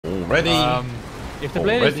Ready. If the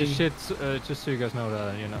playlist is shit, just so you guys know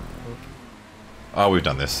that, you know. Oh, we've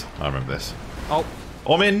done this. I remember this. Oh.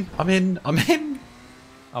 I'm in.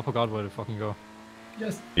 I forgot where to fucking go.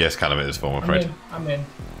 Yes, Calamitous form, I'm afraid. I'm in.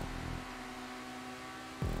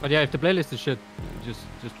 But yeah, if the playlist is shit,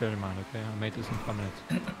 just bear in mind, okay? I made this in 5 minutes.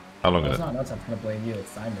 How long is it? It's not us, I'm gonna blame you,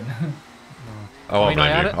 it's Simon. Oh, I'll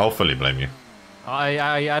blame you. I'll fully blame you.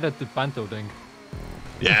 I added the Banto thing.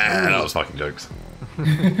 Yeah, that was fucking jokes.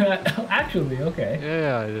 Actually, okay.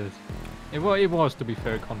 Yeah, it is. It was, to be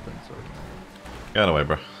fair, content, so... Get away,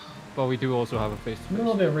 bro. But we do also have a face-to-face. A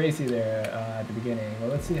little bit racy there at the beginning, but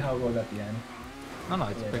let's see how it goes at the end. No,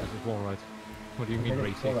 it's because it's wall right. What do you mean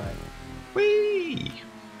racy? Right. Whee!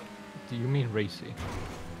 Do you mean racy?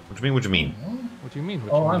 What do you mean? What do you mean? What do you mean?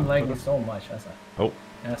 Oh, I'm lagging so much. That's not. Oh.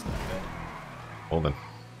 That's not good. Hold on.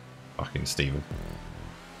 Fucking Steven.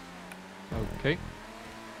 Okay.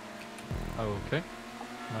 Okay.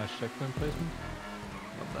 Nice checkpoint placement.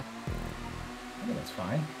 Love that. I think that's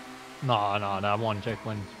fine. No, one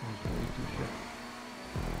checkpoint was way too shit.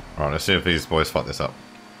 Alright, let's see if these boys fuck this up.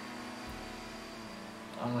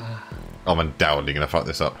 I'm undoubtedly gonna fuck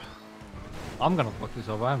this up. I'm gonna fuck this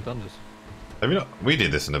up. I haven't done this. Have you not? We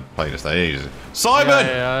did this in a playlist ages. Simon!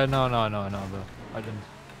 Yeah, no, but I didn't.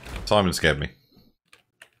 Simon scared me.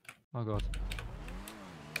 Oh god.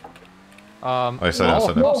 Oh, slow down,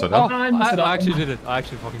 slow down. I actually did it. I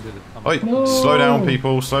actually fucking did it. Wait, slow down,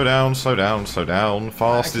 people. Slow down, slow down, slow down.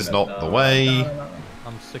 Fast is not the way.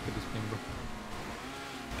 I'm sick of this game,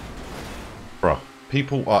 bro. Bruh,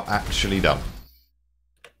 people are actually dumb.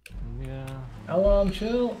 Yeah. Hello,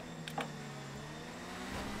 chill.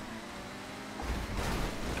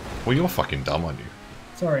 Well, you're fucking dumb, aren't you?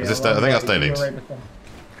 Sorry. Is this I think that's day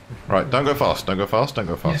right, don't go fast, don't go fast, don't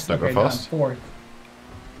go fast, yes, don't go fast. I'm fourth.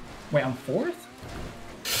 Wait, I'm fourth?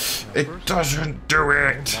 It doesn't do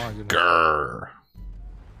it! Grrr.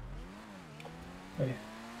 Wait.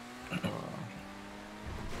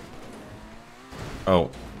 Oh,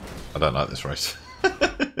 I don't like this race. That's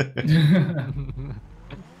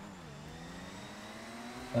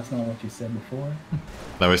not what you said before.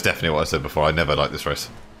 No, it's definitely what I said before. I never liked this race.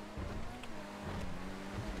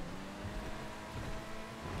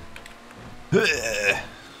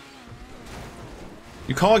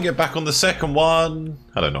 You can't get back on the second one.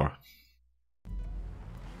 Hello, Nora.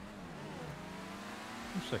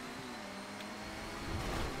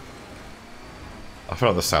 I feel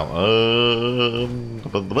like the sound.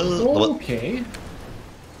 Okay.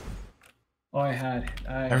 Oh,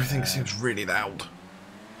 Everything seems really loud.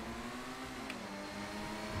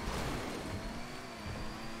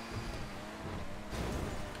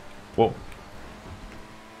 Whoa.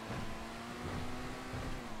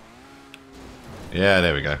 Yeah,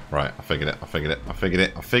 there we go. Right, I figured it. I figured it. I figured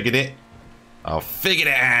it. I figured it. I figured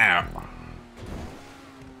it out.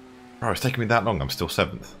 Bro, it's taking me that long. I'm still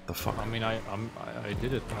 7th. The fuck? I mean, I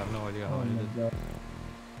did it. I have no idea how I did it.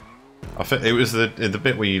 I think it was the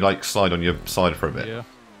bit where you like slide on your side for a bit. Yeah.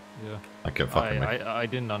 I kept fucking me. I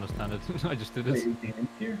didn't understand it. I just did it.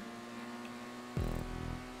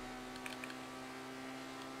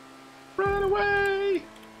 Run away!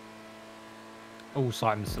 Oh,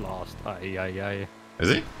 Simon's last. Aye. Is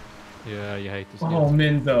he? Yeah, you hate this. Oh,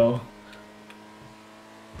 Minzo.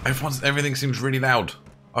 Everything seems really loud.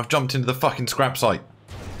 I've jumped into the fucking scrap site.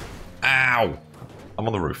 Ow! I'm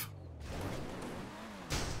on the roof.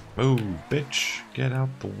 Move, bitch. Get out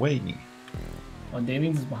the way. Oh,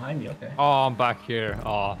 Davies is behind you, okay. Oh, I'm back here.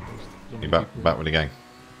 Oh. You back with the gang?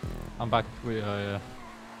 I'm back with, yeah.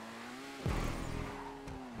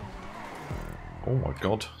 Oh my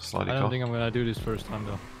god, slidey car. I don't think I'm gonna do this first time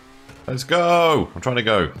though. Let's go! I'm trying to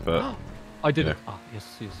go, but... I did yeah. it! Ah,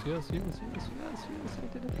 yes, I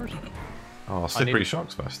did it first. Oh, Slippery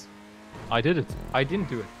Sharks first. I did it. I didn't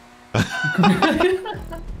do it.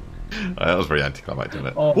 That was very anticlimactic,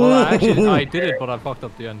 wasn't it? Oh, well, actually, I did it, but I fucked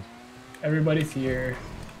up the end. Everybody's here.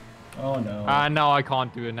 Oh no. Ah, now I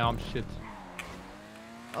can't do it. Now I'm shit.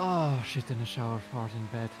 Oh, shit in the shower, fart in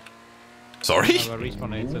bed. Sorry? I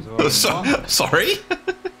respawn aids as well. Sorry?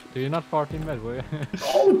 Do you not fart in bed, will you?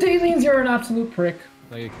 Oh, Davies, you're an absolute prick.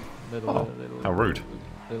 Like, little... How rude.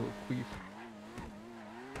 Little queef.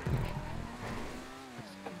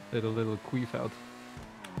 little queef out.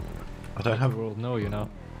 I don't have... the world know, you know.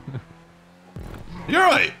 You're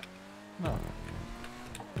right! No.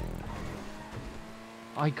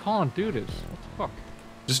 I can't do this. What the fuck?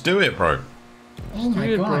 Just do it, bro. Oh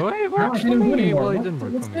my god. Bro. Hey, it works for me. Well, it didn't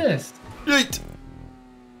work What's for me. this? Yeet!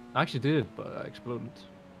 I actually did it, but I exploded.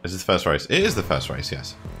 Is this the first race? It is the first race,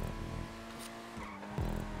 yes.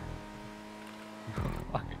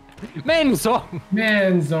 Menzo!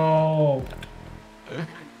 Menzo!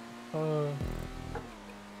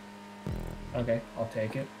 Okay, I'll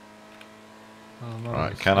take it.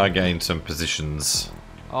 Right, can I gain some positions?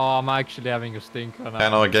 Oh, I'm actually having a stinker now.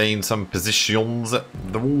 Can I gain some positions at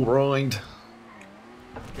the wall ride?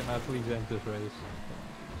 Can I please end this race?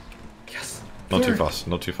 Yes. Not too fast,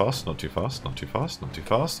 not too fast, not too fast, not too fast, not too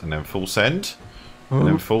fast. And then full send. And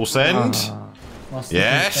then full send.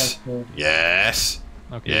 Yes! Yes!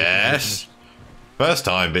 Okay, Yes! First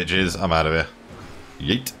time, bitches. I'm out of here.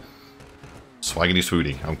 Yeet. Swaggity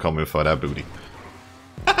swooty. I'm coming for that booty.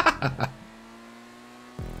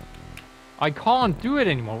 I can't do it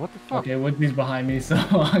anymore. What the fuck? Okay, Woodsy's behind me, so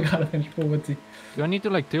I gotta finish for Woodsy. Do I need to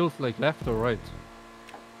like tilt like left or right?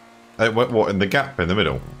 What, in the gap in the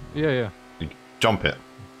middle? Yeah. You jump it.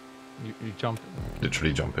 You jump it.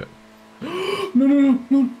 Literally jump it. No.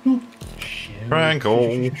 Shit.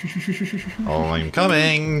 Prankle. I'm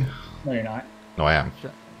coming. No, you're not. No, I am.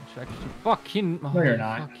 Fucking. No, you're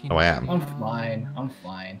not. No, I am. I'm flying. I'm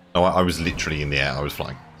flying. No, I was literally in the air. I was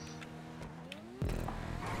flying.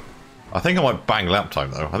 I think I might bang lap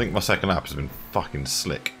time though. I think my second lap has been fucking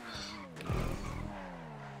slick.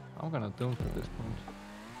 I'm gonna dump at this point.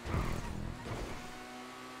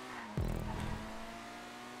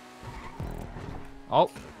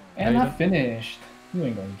 Oh. And I finished. You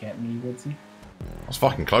ain't gonna get me, Woodsy. I was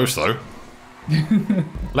fucking close though.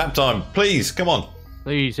 Lap time, please, come on.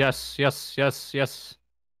 Please, yes.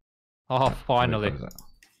 Oh, finally.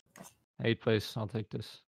 8th place, I'll take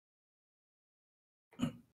this.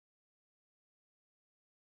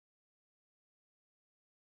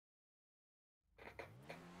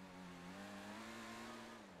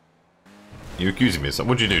 You accusing me of something?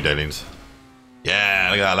 What'd you do, Dalines? Yeah,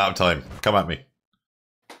 look at that lap time. Come at me.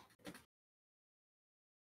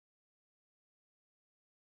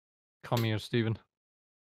 Come here, Steven.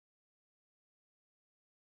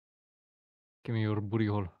 Give me your booty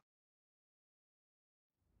hole.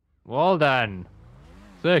 Well done.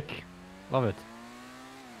 Sick. Love it.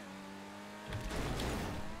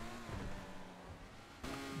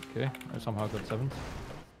 Okay, I somehow got 7th.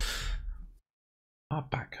 My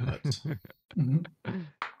back hurts.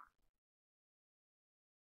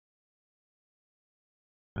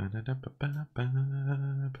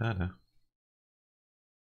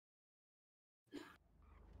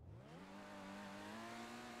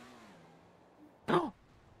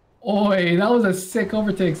 Oi, that was a sick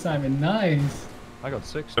overtake, Simon. Nice. I got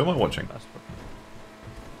 6th. Who am I watching?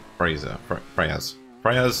 Fraser.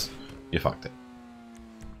 Freyas, you fucked it.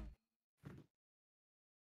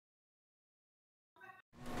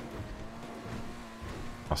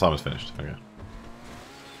 My Simon's finished. Okay.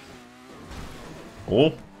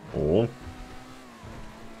 Oh.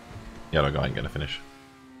 Yellow guy ain't gonna finish.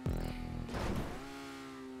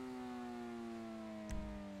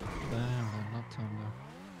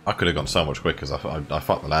 I could have gone so much quicker because I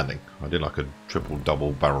fucked the landing. I did like a triple,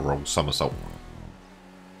 double barrel roll somersault.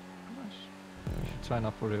 Nice. You should sign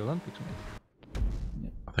up for the Olympics, mate.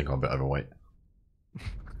 I think I'm a bit overweight.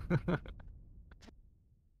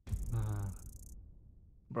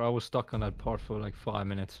 Bro, I was stuck on that part for like 5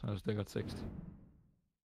 minutes. I still got 6th.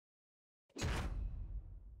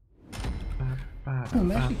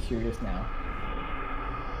 I'm actually curious now.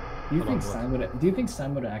 Do you think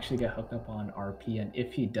Simon would actually get hooked up on RP, and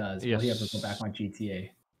if he does, will he ever go back on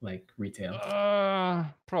GTA like retail?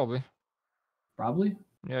 Probably. Probably.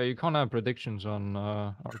 Yeah, you can't have predictions on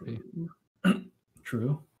RP.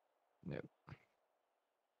 True. Yep.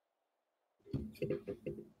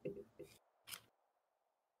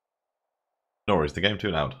 Nora, is the game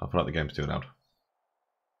too loud? I feel like the game's too loud.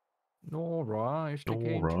 Nora, is the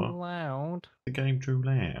game too loud? The game too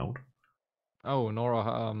loud? Oh, Nora,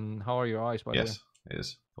 how are your eyes, by the way? Yes, it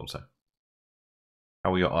is. Also.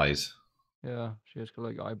 How are your eyes? Yeah, she has got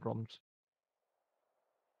like eye problems.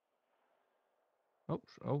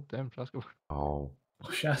 Oh, damn, Shaska. Oh.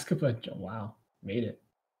 Shaska, wow, made it.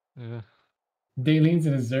 Yeah. Daylene's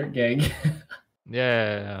in a Zert gang.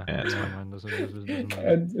 Yeah, it's fine.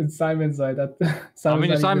 And Simon's like that. I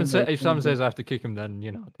mean, if Simon says I have to kick him, then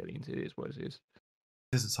you know, Daylene's, it is what it is.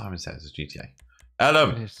 Doesn't Simon say it's a GTA?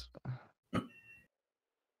 Adam! Yes.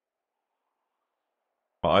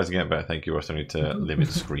 My eyes are getting better, thank you. I still need to limit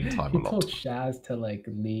the screen time a lot. He told Shaz to like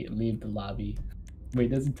leave the lobby.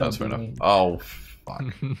 Wait, doesn't tell That's fair enough. Oh, fuck.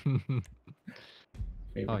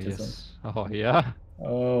 Oh, yes. Oh, yeah.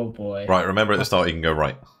 Oh, boy. Right, remember at the start you can go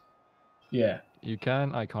right. Yeah. You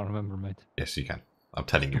can? I can't remember, mate. Yes, you can. I'm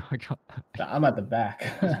telling you. I'm at the back.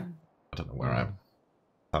 I don't know where I am.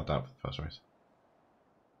 Tapped out for the first race.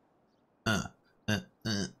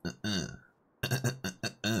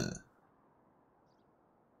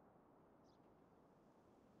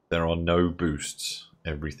 There are no boosts.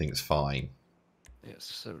 Everything's fine.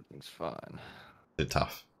 Yes, everything's fine. It's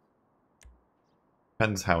tough.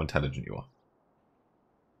 Depends how intelligent you are.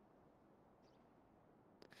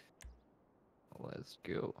 Let's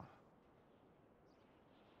go.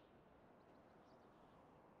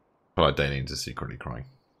 I feel like Danians is secretly crying.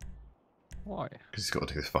 Why? Because he's got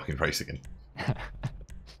to do this fucking race again.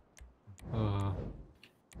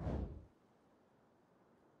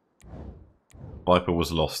 Viper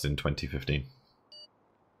was lost in 2015.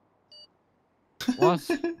 What?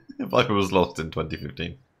 Viper was lost in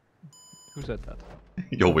 2015 Who said that?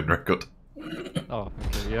 Your win record. Oh,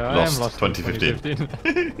 okay. Yeah, Lost I am lost 2015. in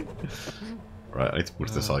 2015. Right, I need to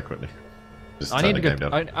push the side quickly. Just I turn need to the game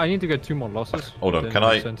get. down. I need to get 2 more losses. Hold on, Then can it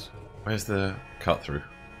I? makes sense. Where's the cut through?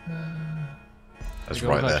 That's Because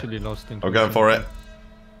right I there. actually lost in I'm going for it.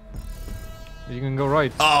 You can go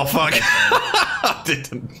right. Oh fuck! I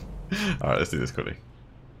didn't. All right, let's do this quickly.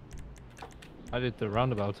 I did the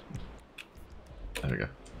roundabout. There we go.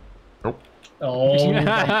 Oh. Oh,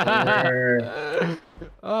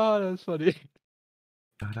 Oh, that's funny.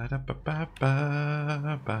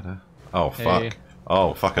 Oh fuck! Hey.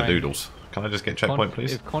 Oh fuck a Fine. doodles! Can I just get checkpoint,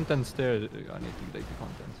 please? If content's there, I need to take the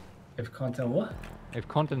content. if content what? If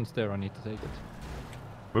content's there, I need to take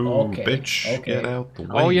it. Ooh, Okay, bitch! okay. Get out the way!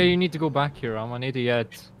 Oh yeah, you need to go back here. I'm an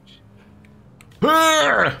idiot.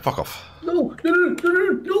 Fuck off! No, no, no, no, no,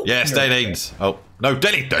 no. Yes, You're okay. Danines. Oh no,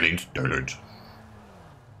 Danines.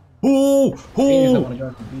 Ooh, Hey, I ooh! want to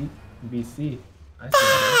join from BC. I see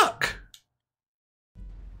that. Fuck!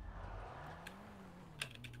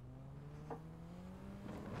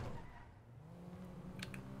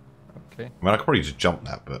 Okay. I mean, I could probably just jump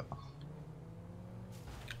that, but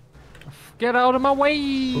Get out of my way!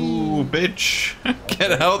 ooh, bitch!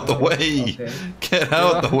 Get out the way! Okay. Get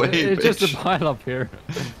out the way, It's bitch! just a pile up here.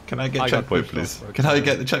 Can I get I got checkpoint, pushed please? off, Can I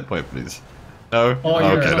get the checkpoint, please? No? Oh,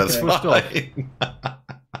 you're okay, that's okay. Pushed off. fine.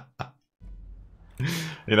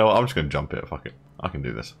 You know what? I'm just going to jump it. Fuck it. I can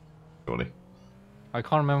do this. Surely. I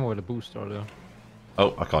can't remember where the boosts are though.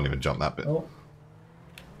 Oh, I can't even jump that bit. Oh.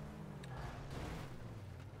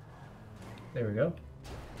 There we go.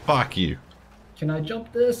 Fuck you. Can I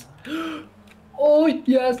jump this? Oh,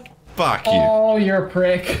 yes. Fuck you. Oh, you're a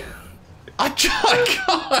prick. I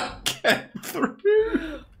can't get through.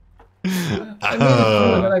 I made it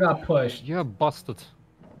through and then I got pushed. You're busted.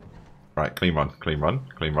 Right, clean run, clean run,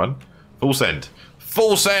 clean run. Full send.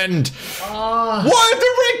 Full send! Ah. Why have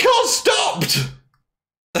the red car stopped?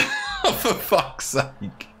 For fuck's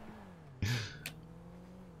sake.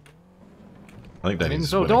 I think that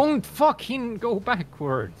So don't fucking go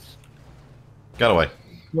backwards. Get away.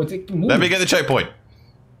 What's it move? Let me get the checkpoint.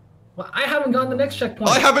 Well, I haven't gotten the next checkpoint.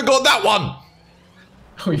 I haven't got that one!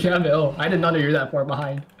 Oh, yeah, no. I didn't know you're that far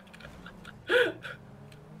behind.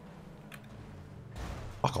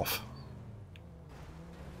 Fuck off.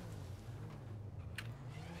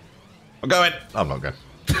 I'm going. I'm not going.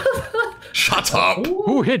 Shut up! Ooh.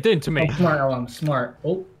 Who hit into me? I'm smart. Oh, I'm smart.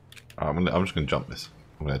 Oh. I'm just going to jump this.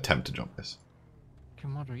 I'm going to attempt to jump this.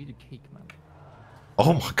 Come on, eat a cake, man.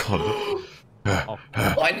 Oh my god. Oh. Oh,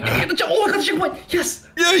 I didn't get the jump. Oh, I got the checkpoint. Yes.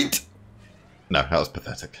 Yeet! No, that was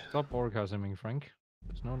pathetic. Stop orgasming, Frank.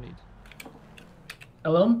 There's no need.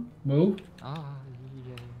 Hello? Move. Ah,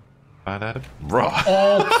 yeah. Right.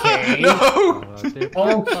 Okay. No!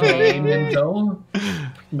 Okay, Minzo.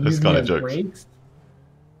 That's kind of jokes. Brakes.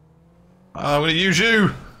 I'm going to use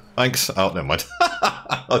you. Thanks. Oh, never mind.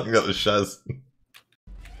 I think that was Shaz.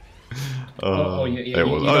 Oh, yeah, it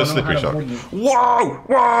was. you Oh, don't a know slippery how to shark. avoid me. Whoa!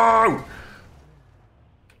 Whoa!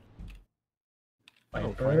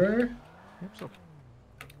 Viper. What's up?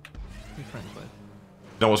 Be friends, bud.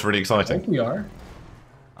 You know what's really I exciting? hope we are.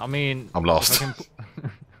 I mean, I'm lost.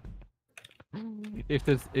 If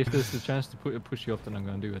there's a chance to push you up, then I'm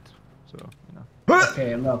gonna do it. So you know.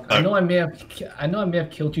 Okay, look. I know I may have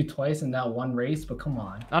killed you twice in that one race, but come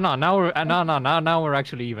on. No, now we're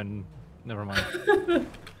actually even. Never mind.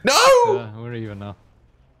 No! We're even now.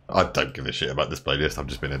 I don't give a shit about this playlist. I've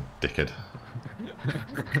just been a dickhead.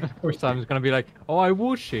 So I'm just gonna be like, oh, I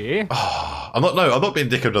wish it. I'm not being a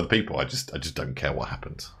dickhead with other people. I just don't care what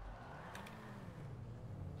happens.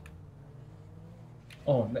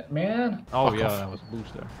 Oh, man. Oh Fuck yeah, off. that was a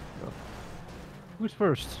boost there. Go. Who's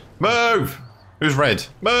first? Move! Who's red?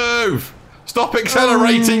 Move! Stop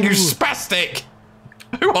accelerating, you Oh. spastic!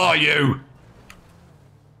 Who are you?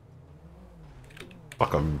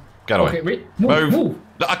 Fuck 'em. Get away. Okay, wait. Move. Move.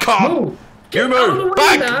 No, I can't! Move. You Get out of the move! way,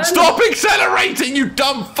 Back! man. Stop accelerating, you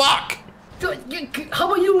dumb fuck! How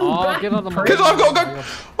about you move Oh, back? get out of the prick? Because I've got to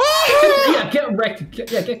go. Yeah, get wrecked.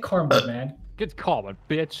 Get karma, man. Get caught,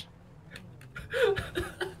 bitch.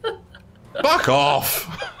 Fuck off!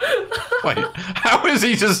 Wait, how has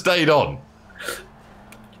he just stayed on?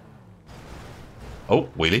 Oh,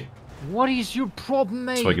 wheelie. What is your problem,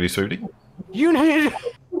 mate? Swiggity swooty. You need.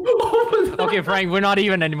 Okay, Frank, we're not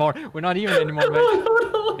even anymore. We're not even anymore, mate.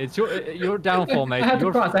 It's your downfall, mate. I had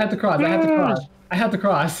to cross. I had to cross. I had to cross. I had to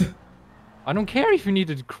cross. I don't care if you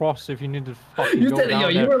needed to cross. If you need to fucking You go said, down yo,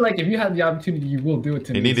 there. you were like, if you had the opportunity, you will do it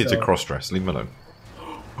to me. He needed so. to cross-dress. Leave him alone.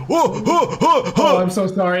 Oh, I'm so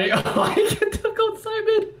sorry. Oh, I took out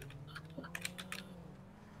Simon.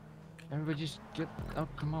 Everybody just get out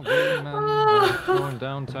of my way, man. I'm going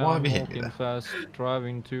downtown, Why have you hit me walking there? fast,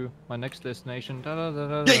 driving to my next destination. Da da da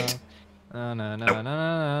da Yeet! da. Na, na, na, na,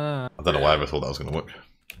 na. I don't know why I ever thought that was going to work.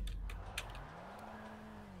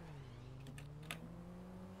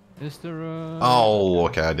 Is there a... Oh,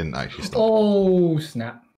 okay, I didn't actually stop. Oh,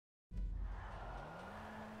 snap.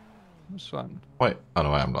 What's fun? Wait, oh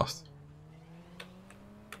no, I am lost.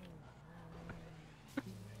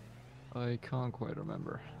 I can't quite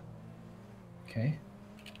remember. Okay.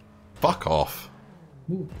 Fuck off.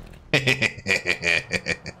 Ooh. That's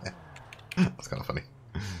kind of funny.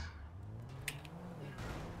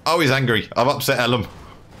 Oh, he's angry. I've upset Ellum.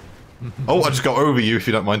 Oh, I just got over you, if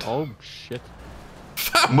you don't mind. Oh, shit.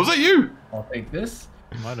 Fam, was that you? I'll take this.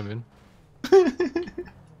 Might have been.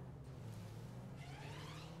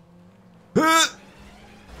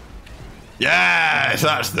 Yes,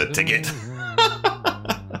 that's the ticket.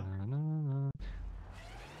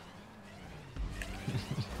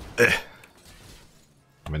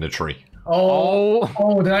 I'm in a tree.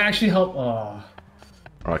 Oh, did I actually help? Oh.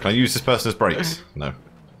 Alright, can I use this person as brakes? No.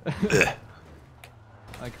 I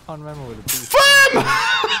can't remember what it is. Fam!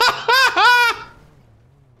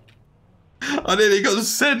 I nearly got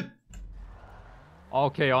sent.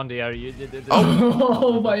 Okay, on the air, you did it.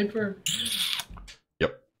 Oh, Viper.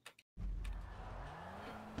 Yep.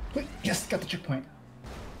 Wait, yes, got the checkpoint.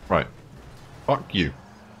 Right. Fuck you.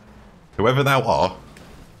 Whoever thou art.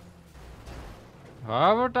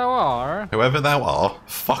 Whoever thou are. Whoever thou art,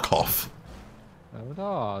 fuck off. Whoever thou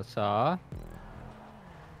art, sir.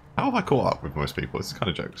 How have I caught up with most people? It's kind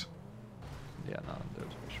of jokes. Yeah, no,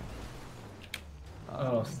 there's for sure.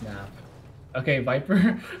 Oh, snap. Okay,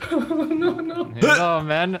 Viper. No. Oh,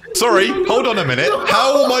 man. Sorry, hold on a minute.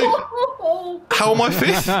 How am I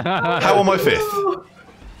fifth? How am I fifth?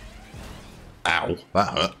 Ow,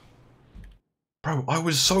 that hurt. Bro, I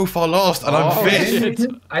was so far last and I'm fifth.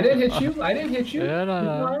 I didn't hit you. I didn't hit you. Yeah,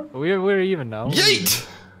 no. We're even now. Yeet!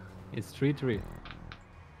 It's 3-3.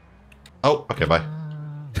 Oh, okay, bye.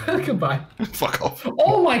 Goodbye. Fuck off.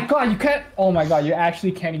 Oh my god, you can't. Oh my god, you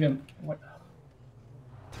actually can't even. What?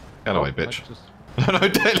 Get away, bitch. Just... No,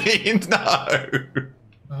 delete, no!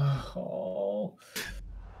 Oh.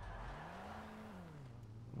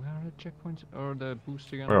 Where are the checkpoints? Or the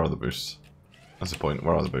boost again? Where are the boosts? That's the point.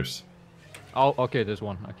 Where are the boosts? Oh, okay, there's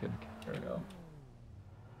one. Okay. There we go.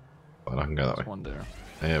 Fine, I can go that There's way. one there.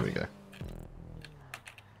 There we go.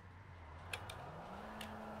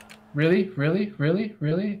 Really?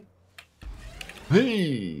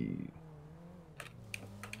 Hey!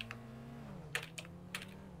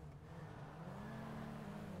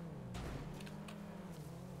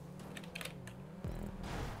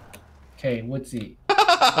 Okay, Woodsy.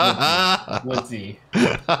 Woodsy.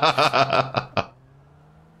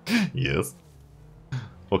 Yes.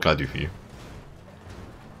 What can I do for you?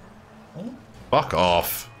 Oh. Fuck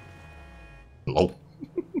off. Lol.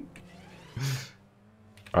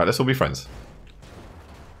 Alright, let's all be friends.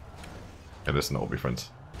 Okay, let's not all be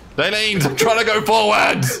friends. Daylene, I'm trying to go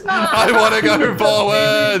forwards! I want to go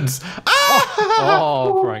forwards! Ah!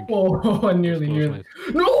 Oh, Frank. Oh, nearly.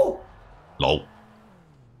 No! Lol.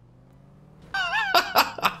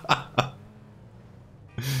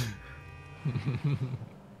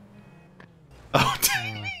 Oh,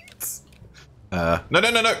 damn it.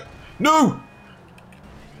 No! No!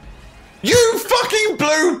 You fucking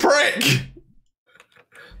blue prick!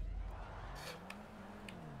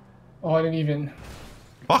 Oh, I didn't even.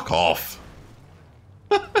 Fuck off.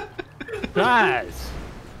 Guys!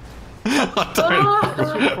 I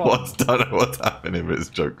don't know what's happening, but it's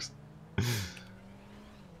jokes.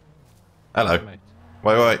 Hello. Mate.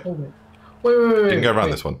 Wait. Oh, wait. Didn't go around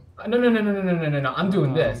this one. No. I'm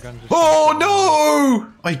doing this. Oh no!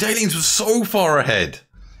 My Daylings was so far ahead.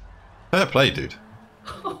 Fair play, dude.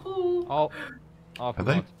 Oh,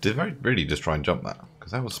 Did they really just try and jump that?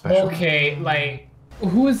 Because that was special. Okay, like,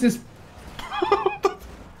 who is this?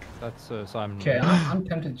 That's Simon. Okay, I'm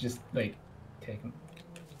tempted to just like take him.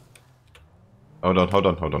 Hold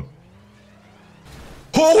on.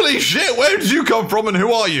 Holy shit! Where did you come from and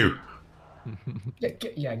who are you?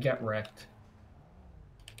 Get wrecked.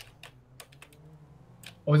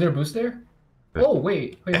 Oh, is there a boost there? Oh,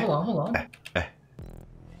 wait, hold on.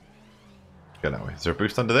 Go that way. Is there a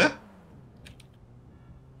boost under there?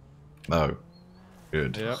 No.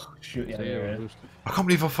 Good. Yeah. Oh, shoot, yeah, So, there boost. I can't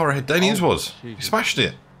believe how far ahead Daniels was. He Jesus. smashed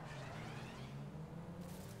it.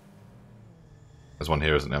 There's one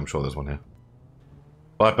here, isn't there? I'm sure there's one here.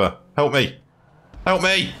 Viper, help me! Help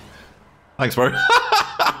me! Thanks, bro.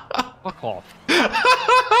 Fuck off.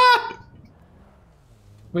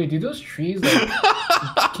 Wait, do those trees like?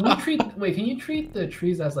 Can you treat the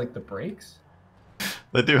trees as like the brakes?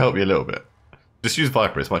 They do help you a little bit. Just use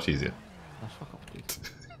Viper, it's much easier. Oh, fuck off, dude.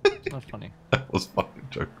 It's not funny. That was fucking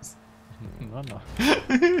jokes. No.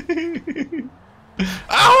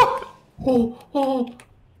 Ow! Oh.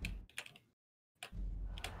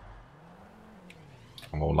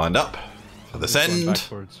 I'm all lined up for the send.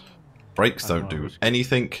 Backwards. Brakes don't do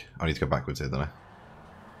anything. I need to go backwards here, don't I?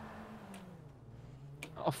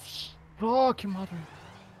 Oh, fuck your mother.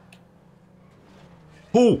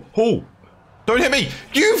 Oh! Don't hit me!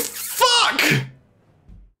 You fuck!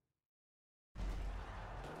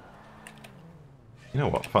 You know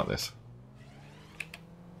what? Fuck this.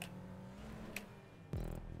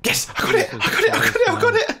 Yes! I got it! I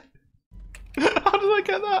got it! How did I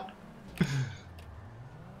get that?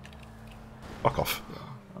 Fuck off.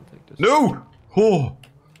 I'll take this. No! Oh!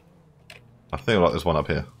 I feel like there's one up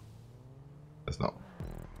here. There's not.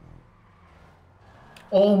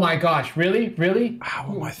 Oh my gosh! Really? How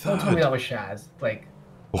am I third? Don't tell me that was Shaz. Like,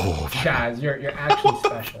 Oh, Shaz, you're actually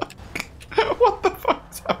special. What the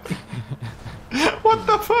fuck's happening? What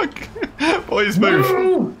the fuck? Boys,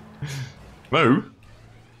 move! Move?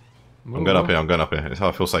 I'm going up here. It's how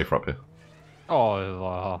I feel safer up here.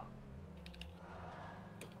 Oh,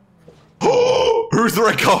 Who's the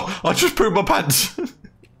red car? I just pooped my pants.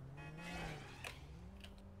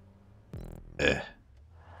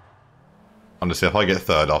 Honestly, if I get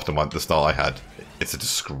third after the start I had, it's a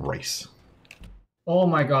disgrace. Oh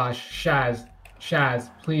my gosh, Shaz,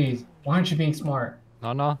 please. Why aren't you being smart?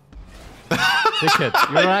 No. Dickhead.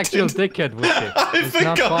 You're an actual dickhead with it. It's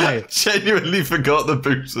not funny. Genuinely forgot the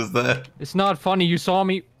boost was there. It's not funny. You saw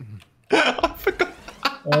me. I forgot.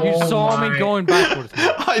 You saw me going backwards.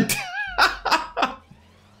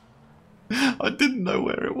 I didn't know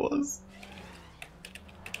where it was.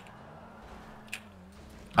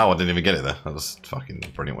 Oh, I didn't even get it there. That was fucking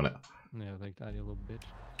brilliant, wasn't it? Yeah, like that, you little bitch.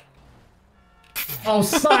 Oh,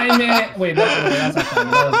 Simon! Wait, that's not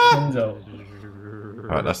Simon. That was Kenzo.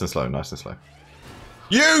 Alright, nice and slow,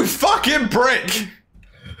 You fucking prick!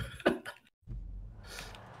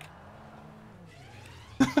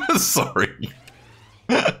 Sorry.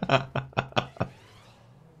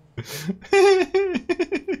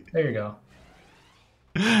 There you go.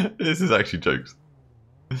 This is actually jokes.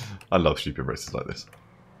 I love stupid races like this.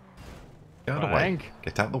 Get out of the way.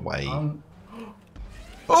 Get out of the way.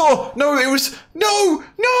 Oh! No, it was... No!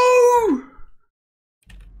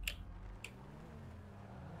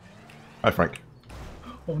 Hi, Frank.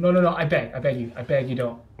 Oh, no. I beg you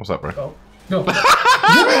don't. What's up, bro? Oh, no. You little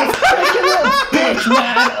bitch,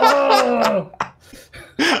 man! Oh!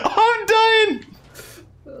 I'm dying!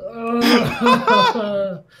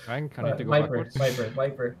 Frank, I need to go backwards.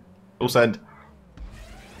 Viper. All send.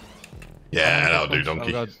 Yeah, that'll do,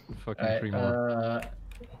 donkey. I've got fucking 3 more.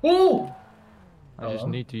 Oh! I just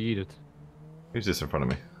need to eat it. Who's this in front of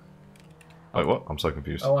me? Wait, what? I'm so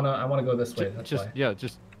confused. I wanna go this way. Just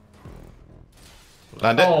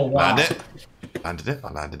land it. Oh, wow. Land it. Landed it.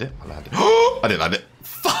 I landed it. I didn't land it.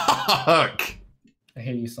 Fuck! I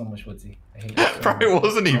hate you so much, Woodsy. I hate you so Bro, much. it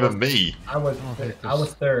wasn't even me. I was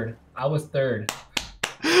third.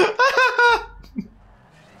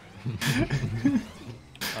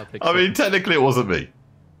 I mean, technically it wasn't me.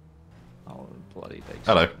 Oh, bloody thanks.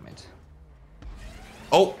 Hello.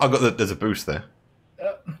 Oh, there's a boost there.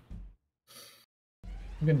 I'm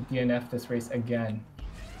gonna DNF this race again.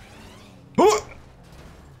 Oh!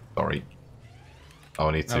 Sorry. Oh,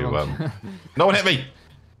 I need to, No one hit me!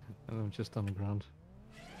 I'm just on the ground.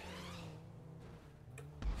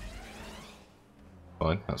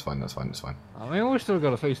 Fine, that's fine. I mean, we've still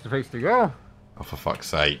got a face-to-face to go. Oh, for fuck's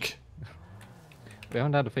sake. We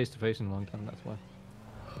haven't had a face-to-face in a long time, that's why.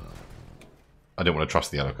 I didn't want to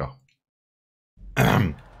trust the yellow car.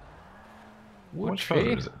 Which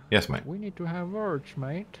photo is it? Yes, mate. We need to have words,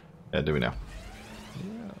 mate. Yeah, do we now?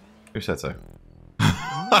 Yeah. Who said so?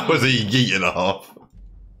 That was a yeet and a half.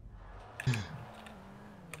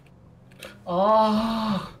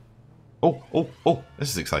 Oh! Oh, this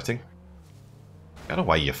is exciting. Get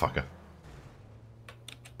away, you fucker.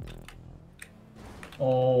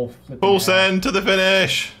 Oh, Full send to the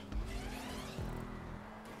finish!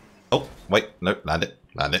 Oh, wait, no, land it.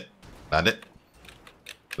 Land it. Land it.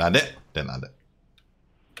 Land it. Didn't land it.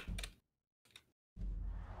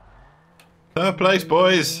 Third place,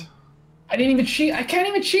 boys. I didn't even cheat. I can't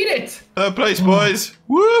even cheat it. Third place, boys.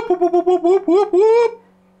 Whoop, whoop, whoop, whoop, whoop, whoop, whoop.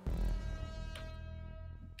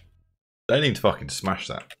 They need to fucking smash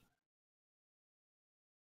that.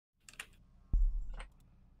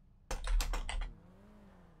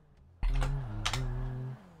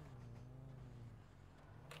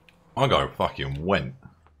 I go fucking went.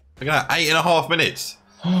 Look at that, 8.5 minutes.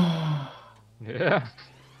 Yeah.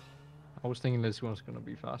 I was thinking this one's gonna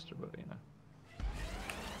be faster, but you know.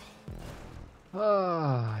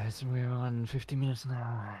 We're on 50 minutes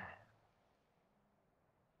now.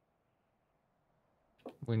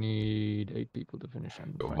 We need 8 people to finish.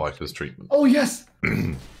 Got Viper's treatment. Oh yes,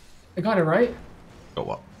 I got it right. Got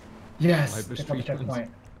what? Yes. Viper's Check on the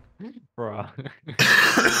treatment. checkpoint. Bruh.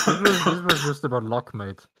 this was just about luck,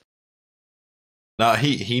 mate. No,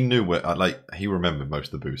 he knew where. Like he remembered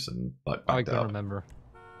most of the boosts and like backed I it can't up. remember.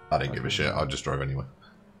 I didn't give a shit. I just drove anyway.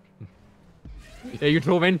 Yeah, you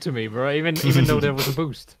drove into me, bro. Even though there was a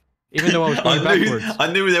boost. Even though I was going backwards.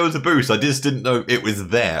 I knew there was a boost. I just didn't know it was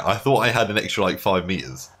there. I thought I had an extra like 5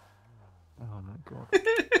 meters. Oh my god.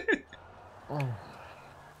 Oh.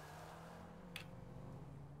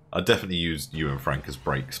 I definitely used you and Frank as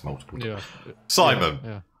brakes multiple times. Yeah. Simon.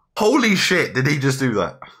 Yeah. Holy shit! Did he just do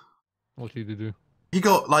that? What did you do? He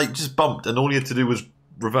got like just bumped, and all he had to do was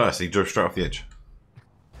reverse. He drove straight off the edge.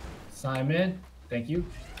 Simon, thank you.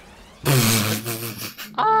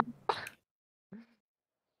 Yeah.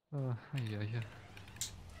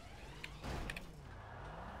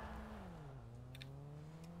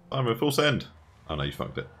 Simon, full send. Oh no, you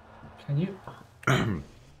fucked it. Can you?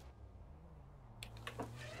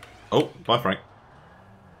 Oh, bye, Frank.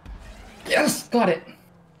 Yes, got it.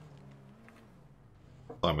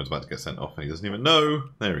 Simon's about to get sent off, and he doesn't even know.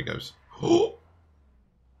 There he goes. Oh,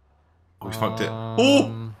 he fucked it.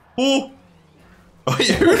 Oh. Oh,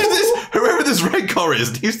 yeah, whoever this red car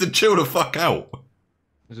is needs to chill the fuck out.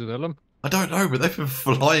 Is it Ellum? I don't know, but they've been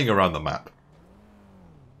flying around the map.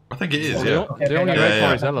 I think it is, yeah. Okay, the only red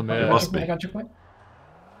car is Ellum, It yeah. must be. I got your point.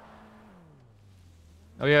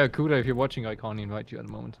 Oh yeah, Kuda, if you're watching, I can't invite you at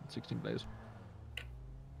the moment. 16 players.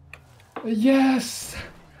 Yes,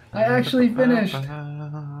 I actually finished.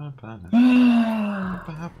 I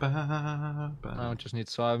just need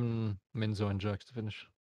Simon, Minzo, and Jax to finish.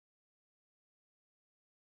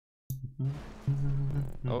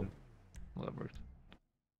 Oh, well, that worked.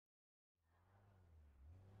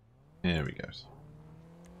 There he goes.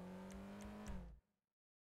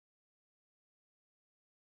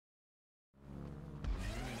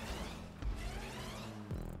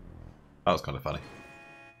 That was kind of funny.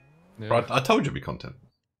 Yeah, Right, I told you it'd be content.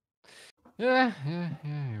 yeah,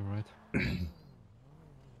 you're right.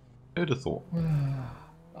 Who'd have thought?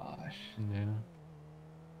 Gosh. Yeah.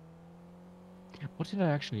 What did I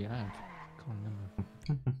actually add? Can't remember.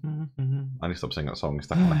 I need to stop singing that song. It's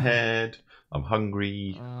stuck in my head. I'm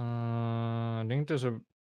hungry. I think there's a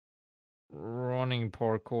running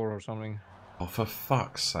parkour or something. Oh, for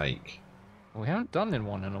fuck's sake. We haven't done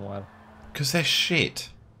one in a while. Because they're shit.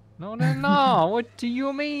 No, they're not. What do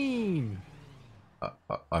you mean?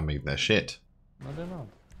 I mean, they're shit. No, they're not.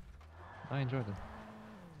 I enjoyed them.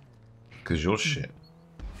 Because you're shit.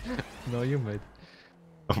 No, you made.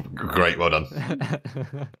 Great, well done.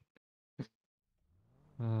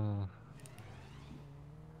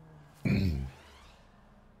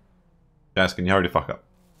 Jazz, can you hurry the fuck up?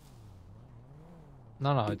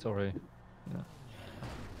 No, it's already. Yeah.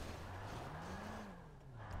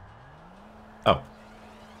 Oh.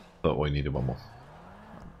 Thought we needed one more.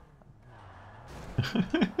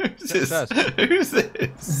 Who's this? Who's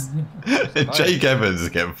this? Jake Evans is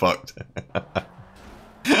getting fucked.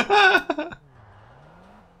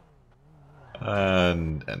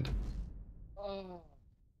 And end.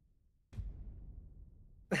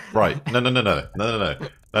 Right. No.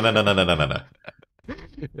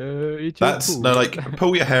 That's no, like,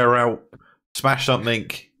 pull your hair out, smash something,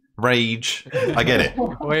 rage. I get it.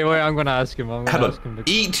 Wait, I'm gonna ask him.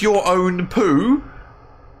 Eat your own poo?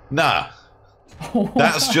 Nah.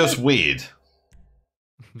 That's just weird.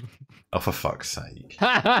 Oh, for fuck's sake.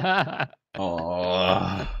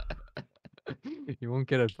 Oh. You won't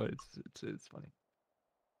get it, but it's funny.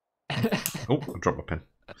 Oh, I dropped my pen.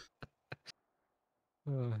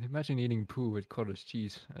 Imagine eating poo with cottage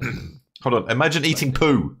cheese. Hold on. Imagine eating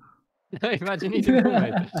poo. Imagine eating poo,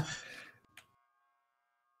 mate.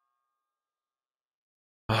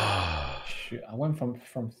 Shoot, I went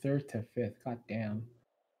from third to fifth. God damn.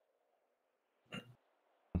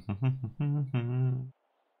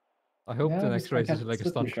 I hope Yeah, the just next race like is a like a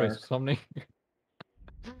slippery stunt race or shark. something.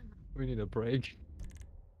 We need a break.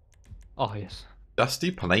 Oh yes.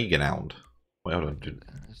 Dusty Playground. Wait, hold on. Dude.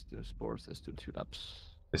 Let's do sports. Let's do 2 laps.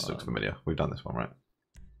 This looks familiar. We've done this one, right?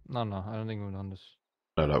 No, I don't think we've done this.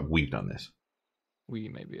 No, we've done this. We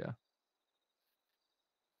maybe, yeah.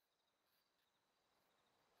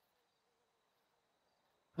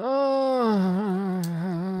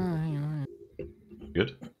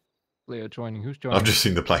 Good. Player joining. Who's joining? I've just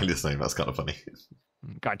seen the playlist name. That's kind of funny.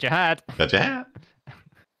 Got your hat. Got your hat.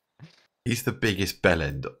 He's the biggest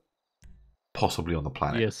bellend possibly on the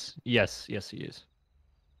planet. Yes, he is.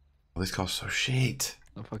 Oh, this car's so shit.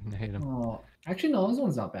 I fucking hate him. Oh, actually, no, this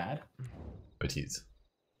one's not bad. But he's.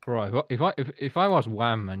 Bro, if I was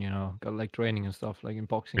Wham and got like training and stuff like in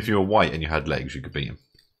boxing. If you were white and you had legs, you could beat him.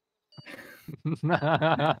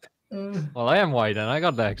 Well, I am white and I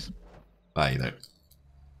got legs. Nah, you don't.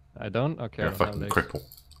 I don't. Okay. You're a fucking cripple.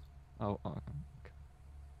 Oh. Okay.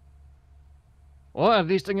 Well, at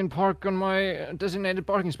least I can park on my designated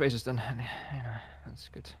parking spaces then. That's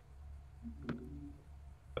good.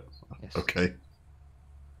 Yes. Okay.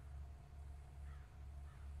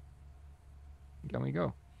 Can we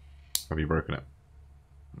go? Have you broken it?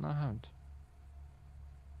 No, I haven't.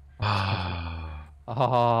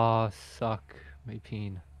 Ah. Suck. My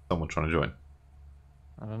peen. Someone trying to join.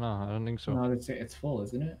 I don't know. I don't think so. No, it's full,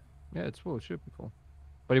 isn't it? Yeah, it's full. It should be full.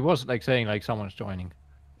 But it was like saying like someone's joining,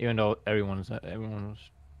 even though everyone was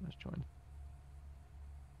joined.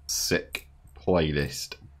 Sick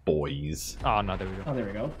playlist, boys. Oh no, there we go. Oh, there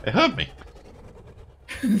we go. It hurt me.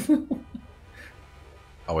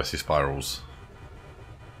 OSC spirals.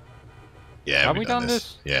 Yeah, Have we done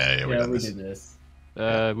this? Yeah, we done this. did this.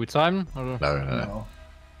 With time? Or... No.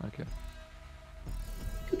 Okay.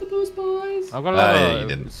 Get the boost, boys. I've got a lot you of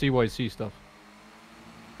didn't. CYC stuff.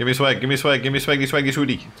 Give me swag, swaggy,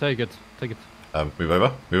 Woody. Take it. Move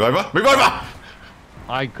over.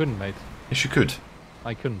 I couldn't, mate. Yes, you could.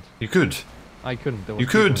 I couldn't. You could. I couldn't. There was You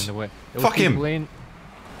could. people in the way. There was Fuck him. people in-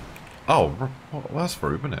 Oh, well, that's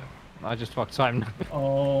rude, isn't it? I just fucked Simon.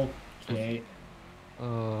 Okay.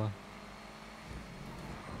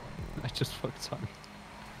 I just fucked Simon.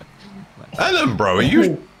 Alan, bro, are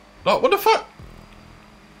you... Like, what the fuck?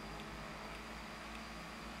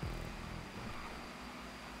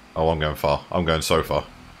 Oh, I'm going far. I'm going so far.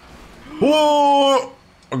 Whoa!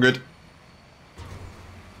 I'm good.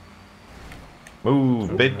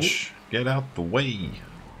 Move, bitch. Get out the way.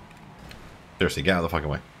 Seriously, get out of the fucking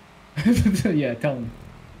way. Yeah, tell him.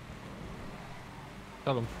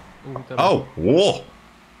 Tell him. Ooh, tell him. Oh, whoa!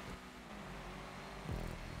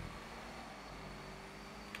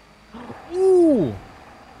 Ooh!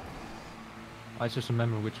 I just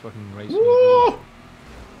remember which fucking race. Whoa!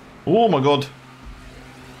 Oh my god.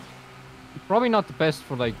 Probably not the best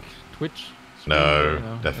for like Twitch. No, you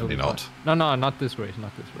know, definitely it'll be not. fun. No, not this race.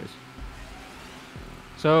 Not this race.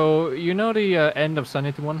 So you know the End of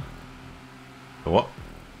Sanity one? The what?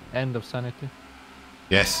 End of Sanity.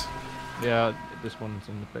 Yes. Yeah, this one's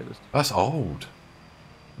in the playlist. That's old.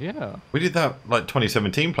 Yeah. We did that, like,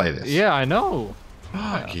 2017 playlist. Yeah, I know.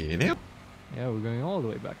 Fucking hell. Yeah, we're going all the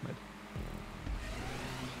way back, mate.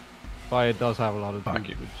 But it does have a lot of Fuck dudes,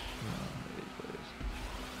 you. which, it is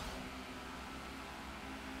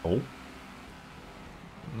what it is.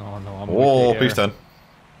 Oh. No, I'm Oh, with the please air. turn.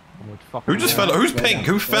 I'm with fucking Who just air. fell? Who's pink?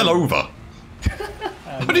 Who fell over?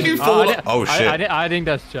 How did you fall? Oh shit! I think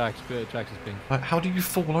that's Jax. Jax is pink. Like, how do you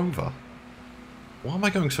fall over? Why am I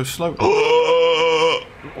going so slow? Oh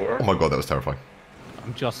my god, that was terrifying.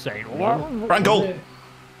 I'm just saying. Frankel!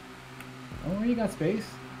 Oh, you got space.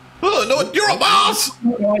 Oh, no, you're on my ass!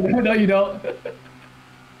 No, you don't.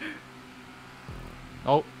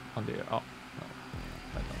 Oh, I'm there. Oh, no.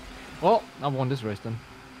 I don't. Well, I won this race then.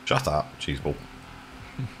 Shut up, cheeseball.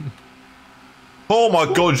 Oh my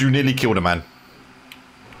god, you nearly killed a man.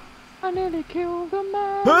 I nearly killed a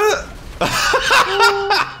man.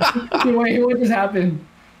 Wait, what just happened?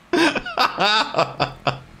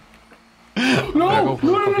 No!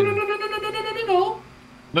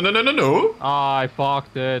 No. I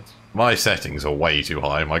fucked it. My settings are way too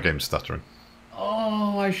high. My game's stuttering.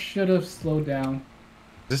 Oh, I should have slowed down.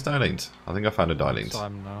 Is this Dialines? I think I found a Dialines.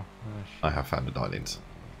 Time now. Oh, shit. I have found a Dialines.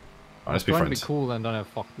 Alright, let's be Trying friends. to be cool and then I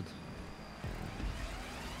fucked it.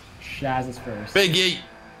 Shaz is first. Biggie!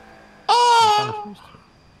 Oh!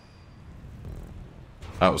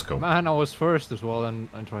 That was cool. Man, I was first as well and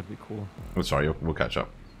I tried to be cool. I'm sorry, we'll catch up.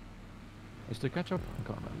 Is there catch up? I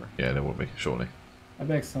can't remember. Yeah, there will be, surely. I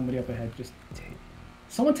bet somebody up ahead just take...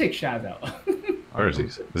 Someone take Shaz out. Where is he?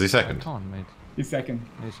 Is he second? Come on, mate. He's second.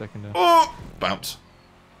 He's second. Oh! Bounce.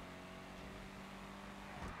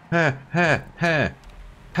 No.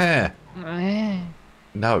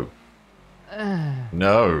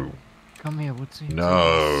 No. Come here, Woodsy.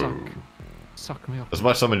 No. Suck me up. As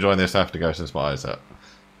much as I'm enjoying this, I have to go since my eyes out.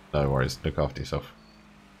 No worries. Look after yourself.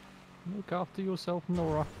 Look after yourself,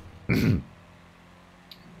 Nora. Come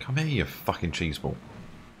here, you fucking cheese ball.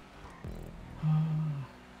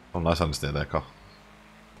 Oh, nice understeer there, Carl.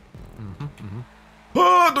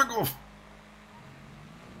 Ah, don't go off!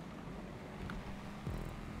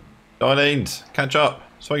 Darlings, catch up.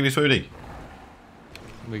 Swaggity swooty.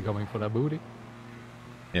 We going for that booty?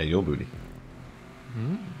 Yeah, your booty.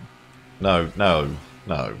 Mm. No. No.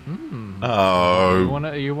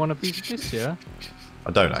 You want a piece of this, yeah?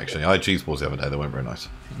 I don't actually. I had cheese balls the other day. They weren't very nice.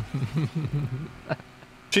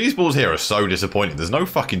 Cheese balls here are so disappointing. There's no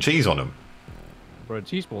fucking cheese on them. Bro, a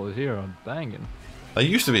cheese ball is here. I'm banging. They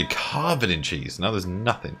used to be covered in cheese. Now there's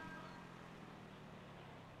nothing.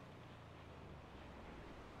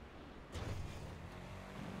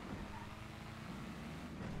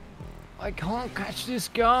 I can't catch this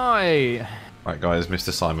guy. Right, guys,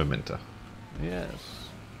 Mr. Simon Minter. Yes.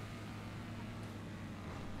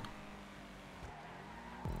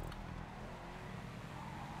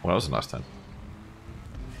 Well, that was a nice turn.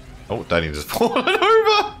 Oh, Danny just fallen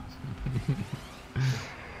over!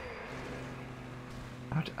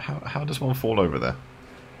 How does one fall over there?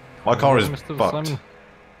 My car is fucked.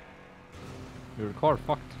 Your car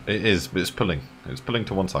fucked. It is, but it's pulling. It's pulling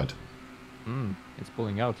to one side. It's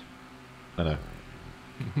pulling out. I know.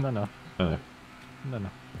 No. I know. No.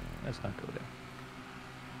 Let's not go there.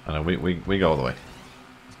 I know. We go all the way.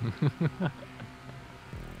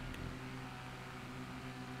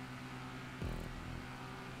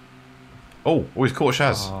 Oh, he's caught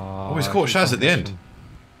Shaz. Oh, he's caught Shaz at the end.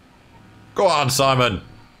 Go on, Simon.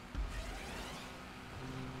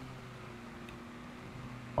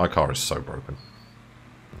 My car is so broken.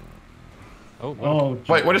 Oh.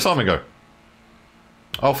 Wait, where did Simon go?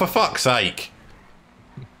 Oh, for fuck's sake.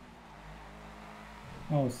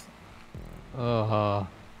 He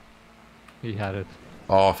had it.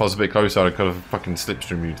 Oh, if I was a bit closer, I could have fucking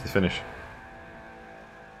slipstreamed you to the finish.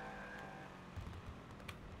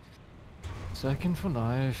 Second for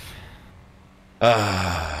life.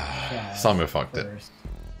 Simon fucked it.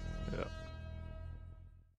 Yeah.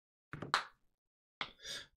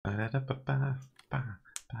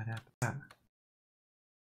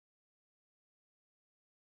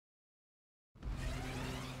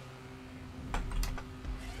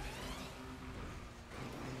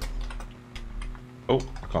 Oh,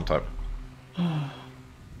 I can't type.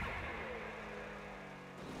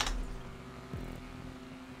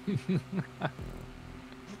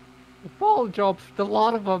 Ball jobs, a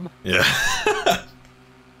lot of them. Yeah.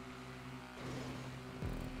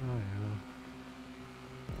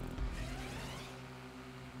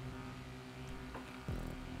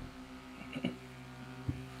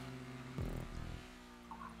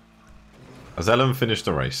 Has Ellen finished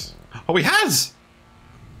the race? Oh, he has!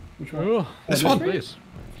 Which one? Oh, This one? Please.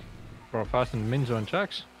 For fast and Minzo and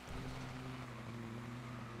Jax.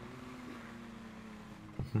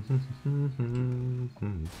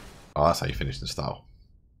 Oh, that's how you finish in style.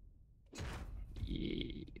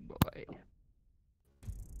 Yeah, boy.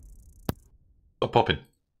 Stop popping.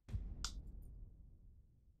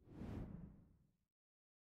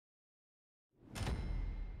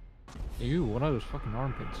 Ew, what are those fucking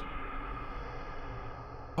armpits?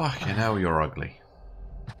 Fucking hell, you're ugly.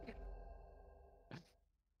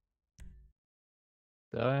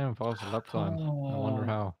 Damn, fast lap time. I wonder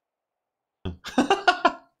how.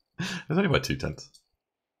 There's only about 2/10.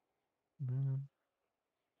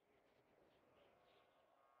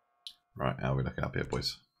 Right, how are we looking up here,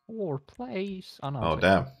 boys? Fourth place. Oh, no, Oh,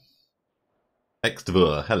 damn.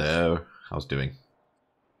 Extrovert, hello. How's doing?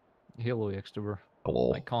 Hello, Extrovert.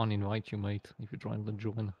 Hello. I can't invite you, mate, if you're trying to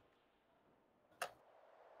join.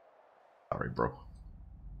 Sorry, bro.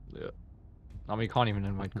 Yeah. I mean, you can't even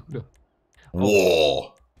invite Kuda.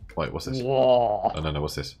 Whoa! Wait, what's this? Whoa! Oh, no,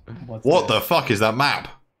 what's this? What The fuck is that map?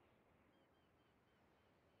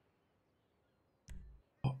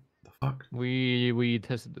 What the fuck? We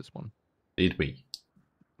tested this one. Did we?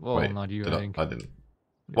 Well, Wait, not you, I think. I didn't.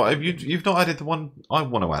 What, have you've not added the one I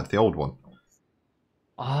want to add, the old one?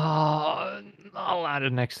 I'll add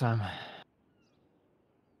it next time.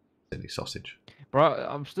 Silly sausage. Bro,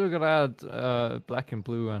 I'm still gonna add black and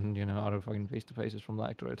blue and, you know, other fucking face-to-faces from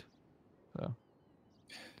black to red. So.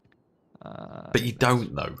 But you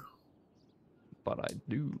don't know. But I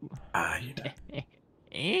do. Ah, you don't.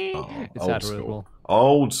 It's old adorable. school.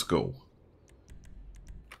 Old school.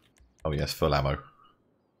 Oh yes, full ammo.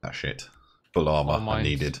 That shit. Full armor I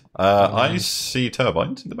needed. I see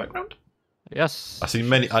turbines in the background. Yes. I see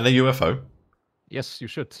many. And a UFO. Yes, you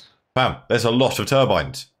should. Bam. There's a lot of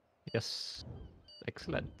turbines. Yes.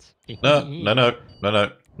 Excellent. No.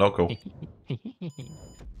 Not cool. I'm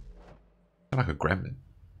like a gremlin.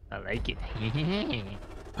 I like it.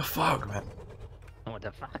 The fuck, man? What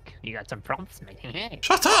the fuck? You got some prompts, mate.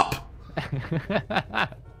 Shut up!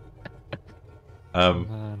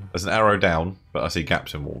 There's an arrow down, but I see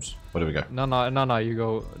gaps in walls. Where do we go? No, you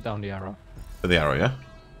go down the arrow. To the arrow, yeah?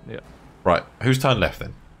 Yeah. Right, who's turned left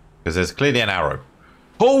then? Because there's clearly an arrow.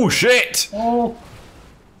 Oh, shit! Oh!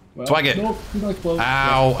 Well, Swag it! Nope,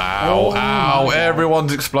 Ow!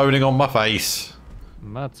 Everyone's exploding on my face.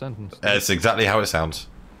 Mad sentence. That's exactly how it sounds.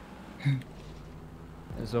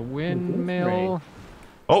 There's a windmill.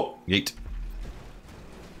 Oh, yeet.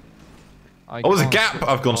 There's a gap!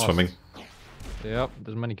 I've gone swimming. Yep,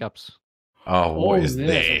 there's many gaps. Oh, what is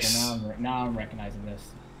this? Okay, now I'm recognizing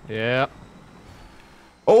this. Yeah.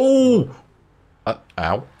 Oh!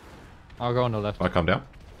 Ow. I'll go on the left. I come down.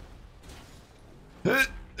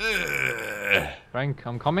 Frank,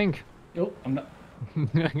 I'm coming. Nope, I'm not.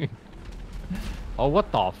 Oh,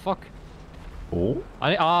 what the fuck? Oh?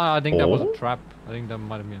 I think that was a trap. I think that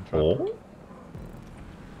might have been a trap. Oh?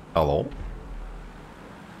 Hello?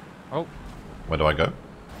 Oh. Where do I go?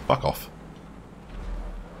 Fuck off.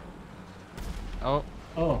 Oh.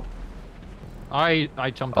 Oh. I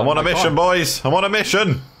jumped out. I'm on a mission, boys! I'm on a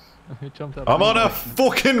mission! I'm on a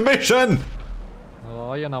fucking mission!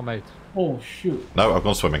 Oh, yeah, now, mate. Oh, shoot. No, I've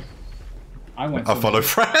gone swimming. I follow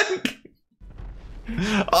Frank!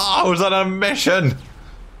 Oh, I was on a mission!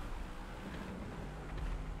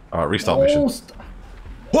 Alright, restart mission.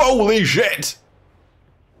 Holy shit!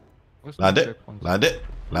 Land it. Land it.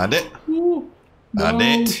 Land it. Land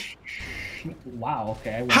it. Wow,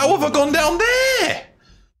 okay. How have I gone down there?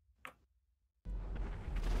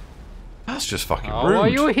 That's just fucking rude. Why are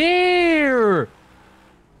you here?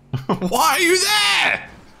 Why are you there?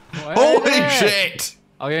 Holy shit!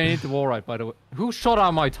 Oh yeah, I need the wall right, by the way. Who shot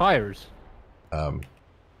out my tires?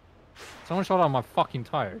 Someone shot out my fucking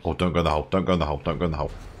tires. Oh, don't go in the hole. Don't go in the hole. Don't go in the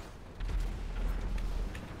hole.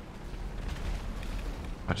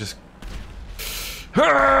 I just...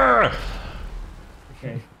 Okay.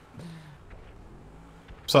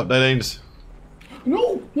 What's up, Deadines?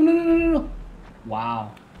 No!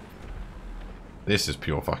 Wow. This is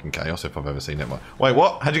pure fucking chaos if I've ever seen it. Wait,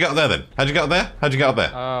 what? How'd you get up there then? How'd you get up there? How'd you get up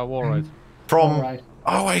there? Wall right. From... Wall right.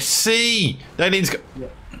 Oh, I see! Deadines go... Yeah.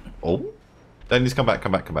 Oh? Deadines, come back.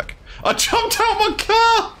 I jumped out my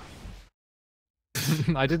car!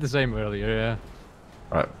 I did the same earlier, yeah.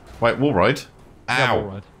 Right. Wait, wall ride? Ow. Yeah, wall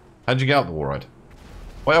ride. How'd you get out the wall ride?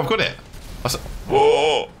 Wait, I've got it.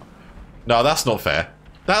 Oh! No, that's not fair.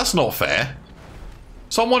 That's not fair.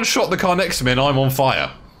 Someone shot the car next to me and I'm on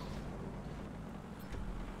fire.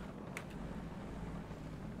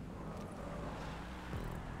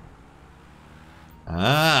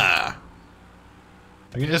 Ah.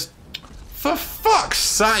 I can just... For fuck's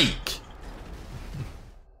sake!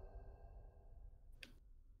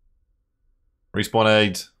 Respawn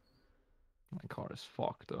aids. My car is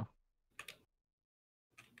fucked though.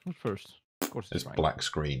 What's first? Of course This right. black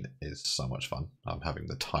screen is so much fun. I'm having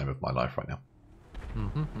the time of my life right now.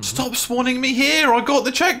 Stop spawning me here! I got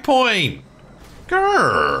the checkpoint!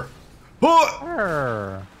 Grrr!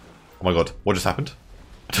 Oh my god, what just happened?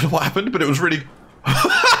 I don't know what happened, but it was really...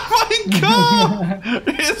 Oh my god!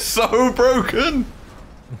 It's so broken!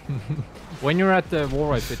 When you're at the wall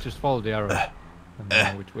right bit, just follow the arrow. And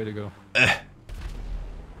know which way to go.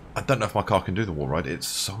 I don't know if my car can do the wall ride. It's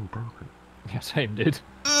so broken. Yeah, same, dude.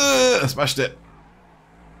 I smashed it.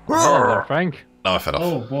 Oh, there, Frank. No, I fell off.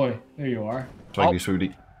 Oh boy, there you are. Swaggy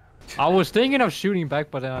swoody. I was thinking of shooting back,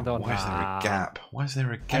 but then I don't. Why is there a gap? Why is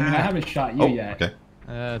there a gap? I mean, I haven't shot you yet. Okay.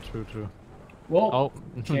 True. Well, oh,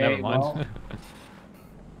 okay, never mind. Well,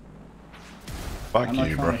 Fuck I'm not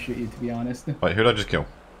you, trying bro. to shoot you, to be honest. Wait, who did I just kill?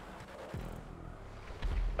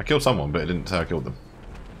 I killed someone, but it didn't say I killed them.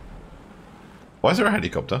 Why is there a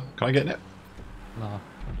helicopter? Can I get in it? No, I don't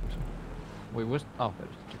think so. Wait, what's... Oh, there's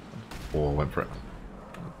a checkpoint. Or went for it.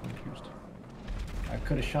 I'm confused. I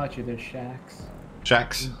could have shot you. There's shacks.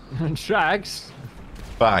 Shacks? Shacks?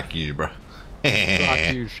 Fuck you, bro.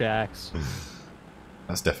 Fuck you, Shacks.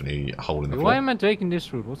 That's definitely a hole in the Why floor. am I taking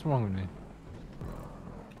this route? What's wrong with me?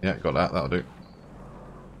 Yeah, got that. That'll do.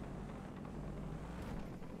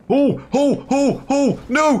 Oh!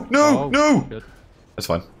 No! Shit. That's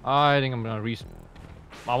fine. I think I'm gonna respawn.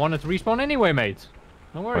 I wanted to respawn anyway, mate.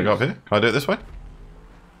 No Can worries. I go up here? Can I do it this way?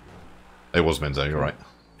 It was Menzo, you're right.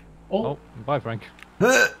 Oh, bye, Frank.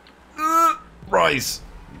 Rise!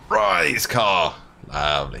 Rise car.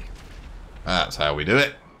 Lovely. That's how we do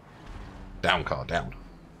it. Down car, down.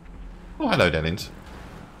 Oh, hello, Dennings.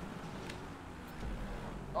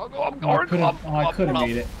 I couldn't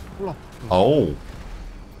read it. Oh.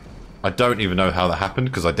 I don't even know how that happened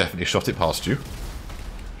because I definitely shot it past you.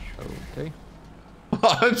 Okay.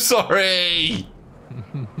 I'm sorry.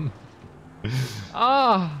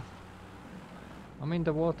 Ah! I'm in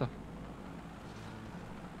the water.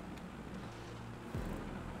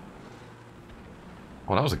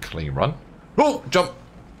 Oh, that was a clean run. Oh, jump.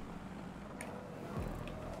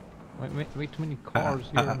 Wait, too many cars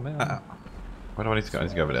here, man. Where do I need to go? I need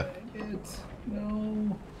to go over there.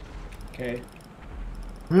 No. Okay.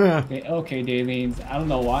 Yeah. Okay, Daylene. I don't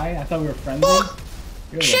know why. I thought we were friendly.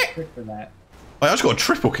 You're a little quick for that. I just got a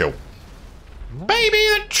triple kill. No. Baby,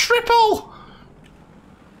 the triple!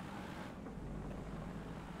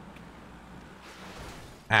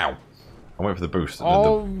 Ow. I went for the boost.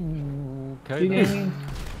 Oh, okay. Daylene.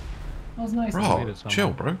 That was nice. Bro,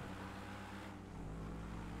 chill, bro.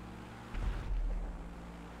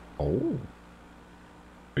 Oh.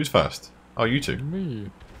 Who's first? Oh, you two. Me.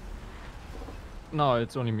 No,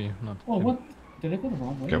 it's only me, not Oh, him. what? Did I go the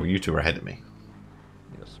wrong way? Okay, well, you two are ahead of me.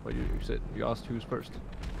 Yes, but you said you asked who's first.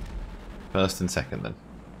 First and second, then.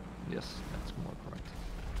 Yes, that's more correct.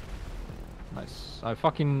 Nice. I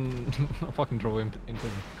fucking drove him into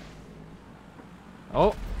him.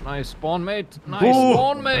 Oh, nice spawn mate. Nice Ooh,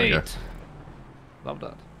 spawn there you go. mate. Love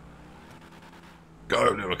that.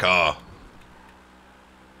 Go, little car.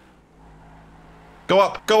 Go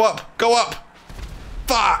up, go up, go up!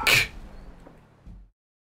 Fuck!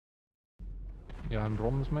 Yeah, I'm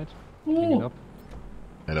Romans mate. Ooh. Pick it up.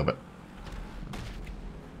 A little bit.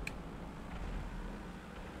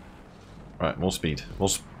 Right, more speed. More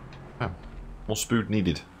spood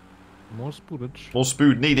needed. More spoodage. More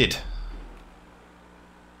spood needed.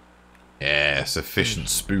 Yeah, sufficient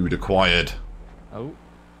spood acquired. Oh.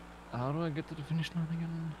 How do I get to the finish line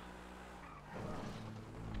again?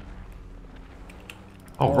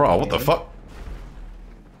 Oh, bro, what the fuck?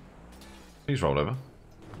 Please roll over.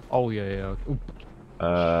 Oh, yeah. Oop.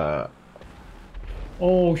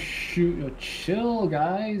 Oh shoot! Yo, chill,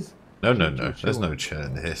 guys. No. There's no chill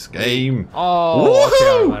in this game. Oh,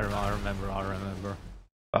 Woohoo! okay, I remember.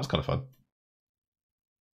 That was kind of fun.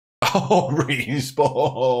 Oh,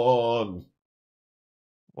 respawn!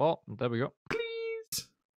 Well, there we go. Please.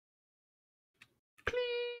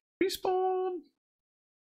 Please respawn.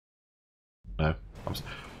 No.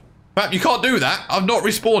 Pat, you can't do that. I've not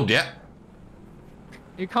respawned yet.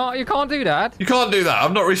 You can't do that. You can't do that.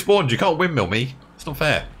 I've not respawned. You can't windmill me. It's not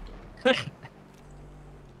fair. Where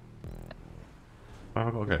have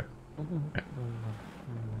I got to go? You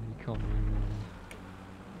can't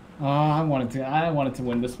Oh, I wanted to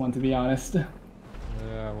win this one, to be honest. Yeah,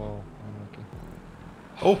 well,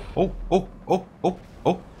 I'm lucky. Oh.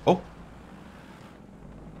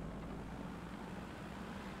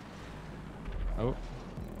 Oh.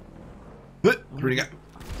 Where'd he go?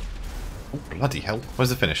 Oh, bloody hell. Where's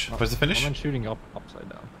the finish? Where's the finish? I'm shooting upside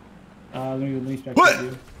down. Let me check What?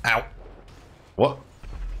 you. Ow. What?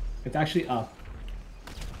 It's actually up.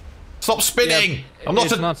 Stop spinning! I'm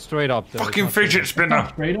It's not straight up. Though. fucking It's not fidget It's not spinner!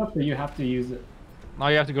 straight up, but you have to use it. No,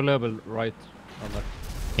 you have to go level right. Or left.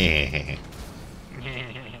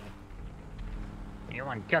 You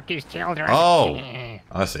want cookies, children? Oh,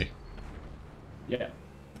 I see. Yeah.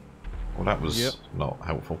 Well, that was not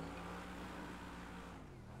helpful.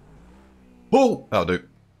 Oh, that'll do.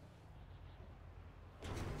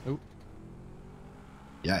 Oh.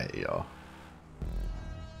 Yeah.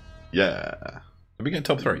 Did we get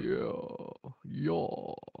top 3? Yeah.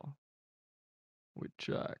 With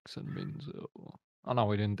Jax and Minzo. Oh no,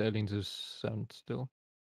 we didn't. Aliens is 7th still.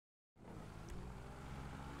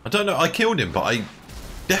 I don't know. I killed him, but I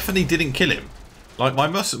definitely didn't kill him. Like my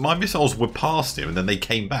missiles were past him, and then they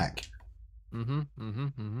came back.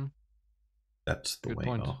 That's the Good way.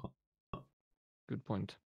 point. Oh. Good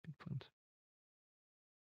point.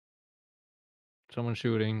 Someone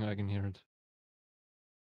shooting. I can hear it.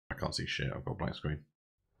 I can't see shit. I've got a blank screen.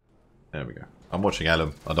 There we go. I'm watching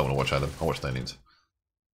Adam. I don't want to watch Adam. I watch the aliens.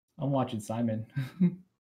 I'm watching Simon.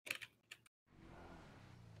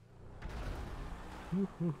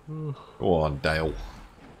 Go on, Dale.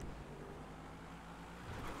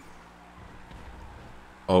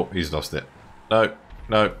 Oh, he's lost it. No.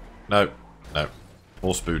 More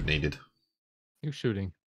spood needed. Who's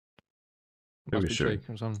shooting? Who Must is be shooting? Jake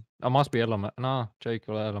or something. Oh, must be Elam. No, Jake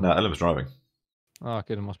or Elam. No, Elam's driving. Oh,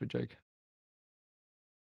 okay, it must be Jake.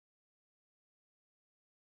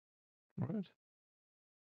 Right.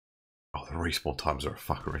 Oh, the respawn times are a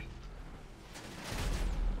fuckery.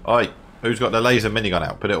 Alright, who's got the laser minigun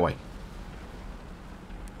out? Put it away.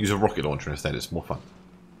 Use a rocket launcher instead, it's more fun.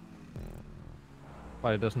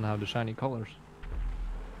 But it doesn't have the shiny colors.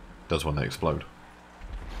 Does when they explode.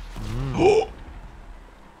 Mm.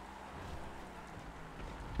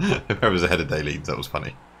 Whoever's ahead of Daylene, that was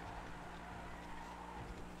funny.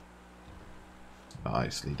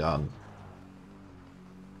 Nicely done.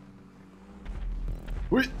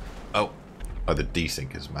 Whee! Oh. Oh, the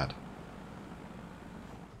desync is mad.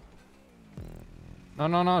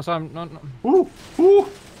 No, so I'm... No. Ooh! Ooh!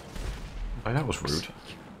 Oh, that was rude.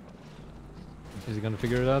 Is he gonna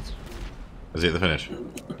figure it out? Is he at the finish?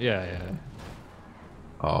 Yeah.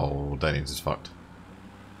 Oh, Daniels is fucked.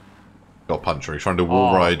 Got a puncher. He's trying to do a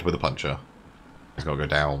wall ride with a puncher. He's got to go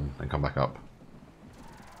down and come back up.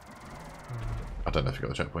 I don't know if he got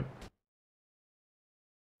the checkpoint.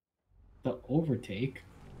 The overtake?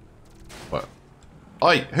 What?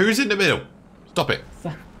 Oi, who's in the middle? Stop it.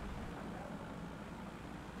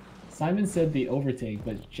 Simon said the overtake,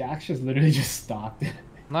 but Jax just literally just stopped it.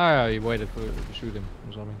 No, he waited for to shoot him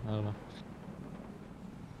or something. I don't know.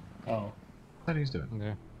 Oh. What he's doing?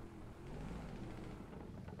 Okay.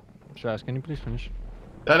 Shaz, can you please finish?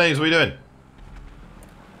 Denise, what are you doing?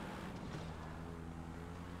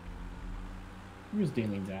 Where's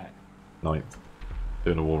Dalen's at? Ninth.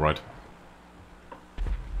 Doing a wall ride.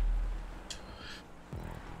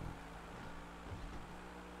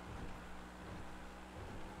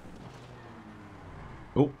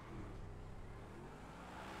 Oh.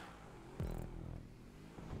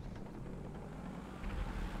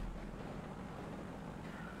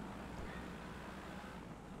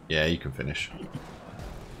 Yeah, you can finish.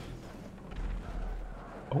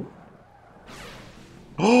 Oh.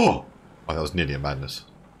 Oh! Oh, that was nearly a madness.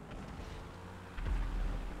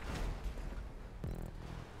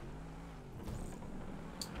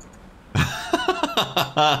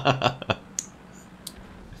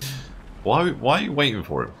 Why are you waiting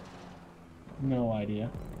for him? No idea.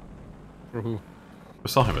 For who? For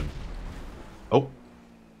Simon. Oh.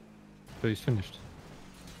 So he's finished.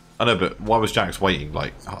 I know, but why was Jax waiting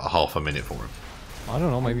like half a minute for him? I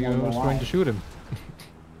don't know, maybe he was going to shoot him.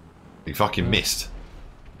 He fucking missed.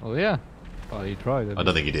 Oh yeah. Well, he tried. I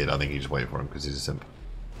don't think he did. I think he just waited for him because he's a simp.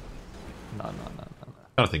 No. I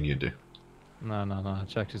don't think you'd do. No.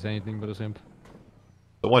 Jax is anything but a simp.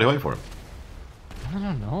 So why do you wait for him? I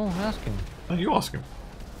don't know. Ask him. No, you ask him.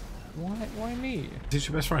 Why me? He's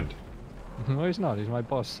your best friend. No, he's not. He's my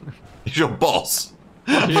boss. He's your boss.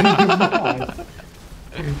 That's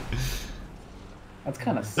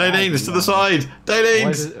kind of sad. Daylene, to the side.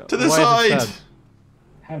 Daylene, to the side.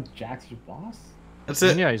 Have Jax your boss? That's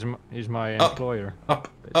it. Yeah, he's my employer. Up.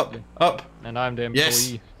 And I'm the employee.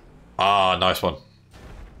 Yes. Ah, nice one. I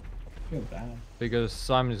feel bad. Because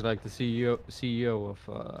Simon is like the CEO of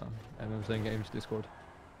MMC Games Discord.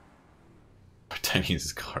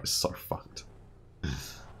 Daylene's car is so fucked.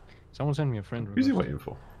 Someone send me a friend Who's he request. waiting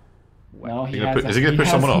for? No, Is he gonna push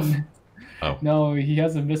someone off? Oh. No, he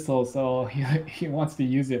has a missile, so he wants to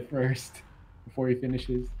use it first before he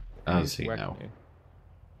finishes. As he Whack now. me.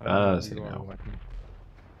 As he You wanna now. whack me?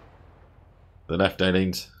 The left,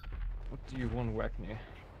 Daylene's. What do you want, Wackney?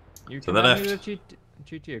 You To can the have me left. the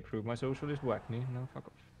GTA crew. My social is Wackney. No, fuck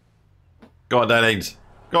off. Go on, Daylene's.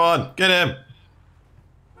 Go on, get him.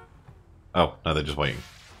 Oh, no, they're just waiting.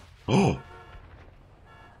 Oh,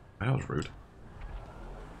 that was rude.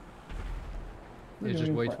 Yeah,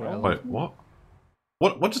 just wait for Ellen. Wait, what?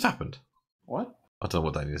 What just happened? What? I don't know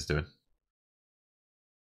what Daniel's doing.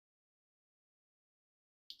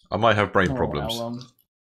 I might have brain problems.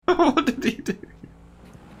 What did he do?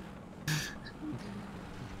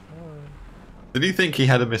 Did he think he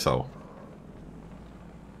had a missile?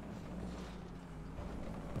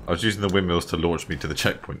 I was using the windmills to launch me to the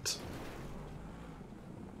checkpoint.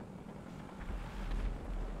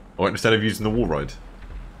 Or instead of using the wall ride.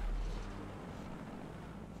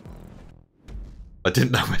 I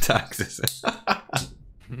didn't know where to access it.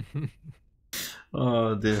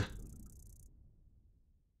 Oh dear.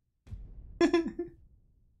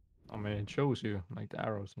 I mean, it shows you like the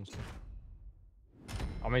arrows and stuff.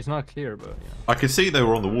 I mean, it's not clear, but yeah. I could see they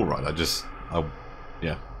were on the wall ride.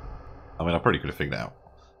 Yeah. I mean, I probably could have figured it out.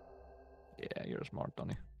 Yeah, you're smart,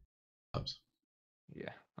 Donny. Sometimes.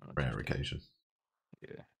 Yeah. Rare occasion.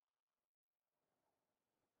 Yeah.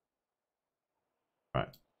 Right.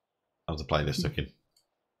 How's the playlist looking?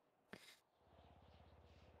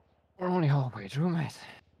 We're only halfway through, mate.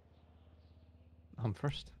 I'm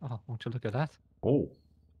first. Oh, won't you look at that? Oh.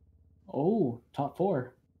 Oh, top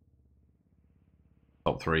 4.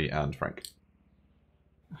 Top 3 and Frank.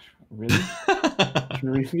 Really?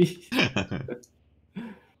 Really?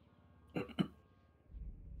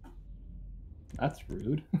 That's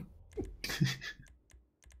rude.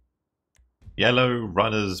 Yellow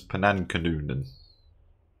runners Penankanunen.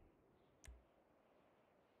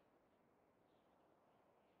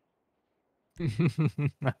 You're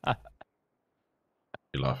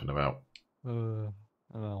laughing about? What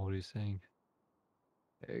are you saying?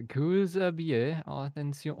 Cause habillé,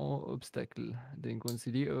 attention aux obstacles. Den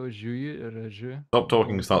conseiller au jeu, le jeu. Stop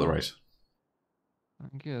talking and start the race. I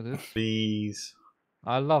get it. Please.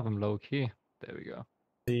 I love him low key. There we go.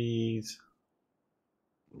 Please.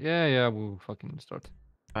 Yeah, we'll fucking start.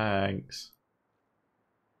 Thanks.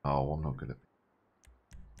 Oh, I'm not good at it.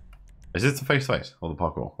 Is this the face-to-face or the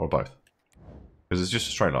parkour or both? Because it's just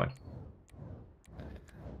a straight line.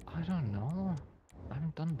 I don't know. I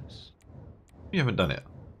haven't done this. You haven't done it.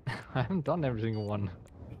 I haven't done every single one.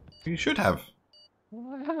 You should have.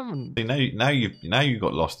 Well, I haven't. See, now you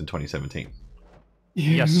got lost in 2017.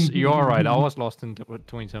 Yes, you're right. I was lost in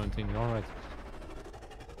 2017. You're right.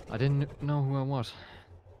 I didn't know who I was.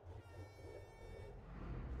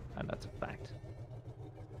 And that's a fact.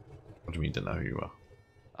 What do you mean to know who you were?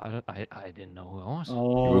 I didn't know who I was.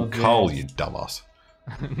 Oh, You were Carl, you dumbass.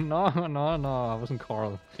 No, I wasn't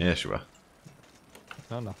Carl. Yes, you were.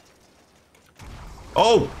 No.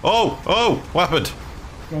 Oh! What happened?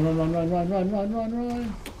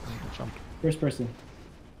 Run. Jump. First person.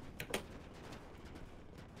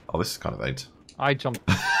 Oh, this is kind of AIDS. I jumped.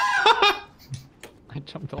 I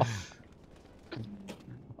jumped off.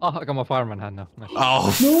 Oh, I got my fireman hat now. Nice.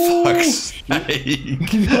 Oh, No! fuck's sake.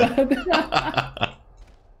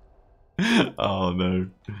 Oh, no.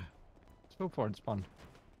 So far it's fun.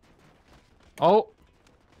 Oh!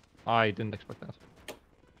 I didn't expect that.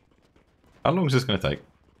 How long is this going to take?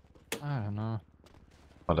 I don't know.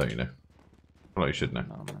 I don't you know. Well, you should know.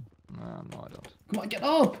 No, man. No, I don't. Come on, get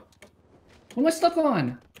up! What am I stuck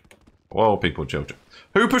on? Well, people, chill.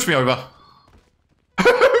 Who pushed me over?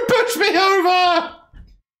 Who pushed me over?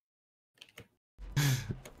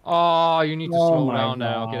 Oh, you need to Oh slow my down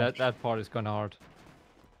now. Okay, gosh. that part is kind of hard.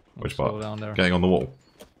 Which slow part? down there. Getting on the wall.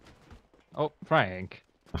 Oh, Frank.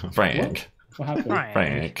 Frank. What happened?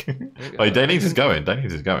 Frank. Oh, Danny's is going.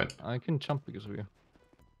 I can jump because of you.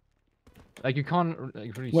 Like, you can't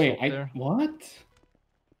like, really Wait, stop there. what?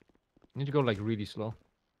 You need to go, like, really slow.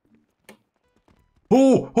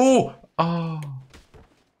 Oh,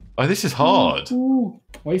 this is hard. Ooh.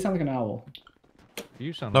 Why do you sound like an owl?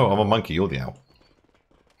 You sound No, like I'm a monkey. You're the owl.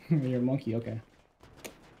 You're a monkey, okay.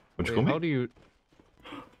 What'd you Wait, call me? how do you...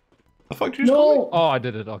 The fuck did you just call me? Oh, I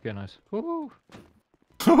did it. Okay, nice. Woohoo.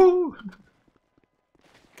 Oh.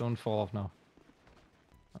 Don't fall off now.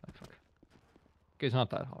 Oh, fuck. Okay, it's not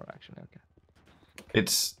that hard, actually. Okay.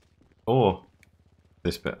 It's...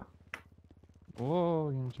 this bit. Whoa,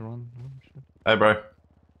 you need to run. Oh, shit. Hey, bro.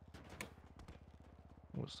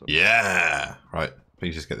 What's up? Yeah! Right.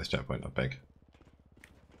 Please just get this checkpoint, I beg.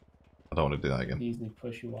 I don't want to do that again. Easily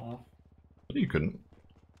push you off. You couldn't.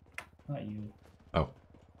 Not you. Oh.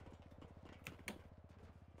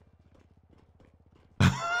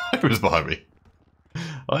 It was behind me.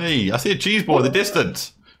 Hey, I see a cheese ball in the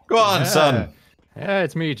distance. Go on, son. Yeah,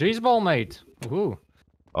 it's me, Cheeseball, mate. Woohoo.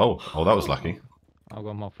 Oh, that was lucky. I've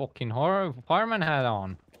got my fucking horror fireman hat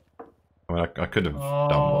on. I mean, I could have done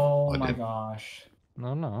Oh what I my did. gosh.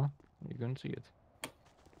 No. You're gonna see it.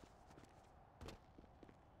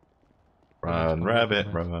 Run, rabbit,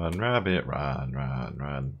 run, rabbit,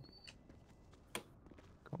 run.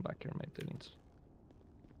 Come back here, mate. Dennis.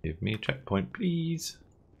 Give me a checkpoint, please.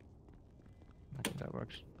 I think that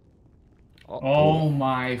works. Oh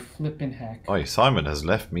my flippin' heck. Oi, Simon has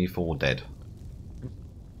left me for dead.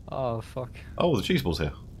 Oh, fuck. Oh, the cheese ball's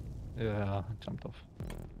here. Yeah, I jumped off.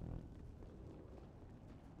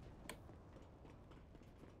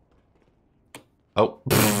 Oh.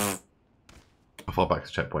 I fall back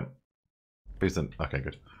to checkpoint. Please don't. Okay,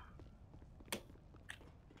 good.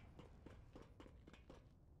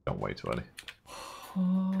 Don't wait too early.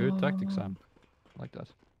 Good tactic, Sam. I like that.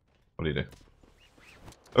 What do you do?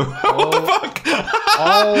 Oh, fuck!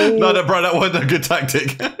 Oh. No, bro, that wasn't a good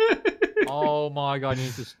tactic. Oh my god, you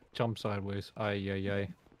need to jump sideways. Ay.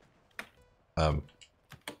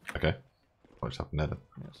 Okay. What just happened there then?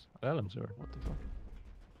 Yes. Alan, sir. What the fuck?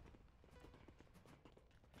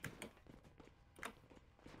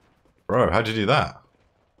 Bro, how'd you do that?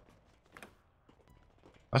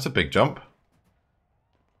 That's a big jump.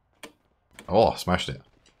 Oh, I smashed it.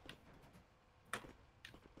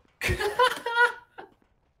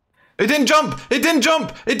 It didn't jump! It didn't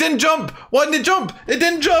jump! It didn't jump! Why didn't it jump? It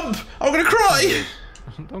didn't jump! I'm gonna cry!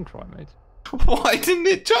 Don't cry, mate. Why didn't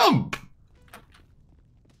it jump?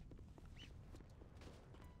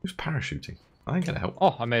 Who's parachuting? I ain't gonna help.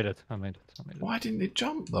 Oh, I made it. I made it. I made it. Why didn't it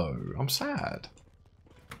jump though? I'm sad.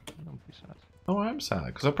 Don't be sad. Oh, I am sad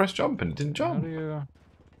because I pressed jump and it didn't How jump. do you...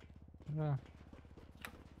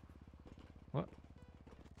 What?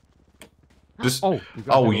 Just oh,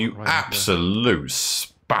 you right absolute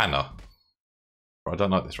spanner. I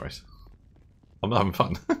don't like this race. I'm not having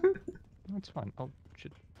fun. That's fine. Oh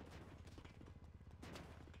shit.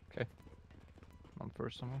 Okay. I'm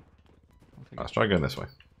first somewhere. Let's try going this way.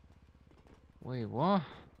 Wait, what?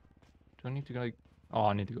 Do I need to go like... Oh,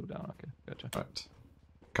 I need to go down. Okay, gotcha. Right.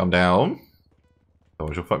 Come down.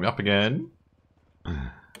 Otherwise you'll fuck me up again.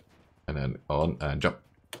 And then on and jump.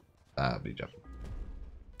 Big jump.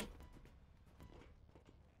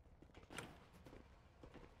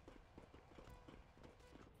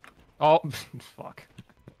 Oh, fuck.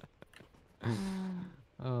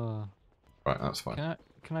 Right, that's fine.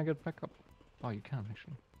 Can I get back up? Oh, you can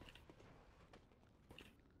actually.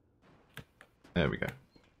 There we go.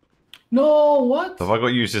 No, what? So have I got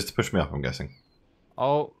users to push me up, I'm guessing?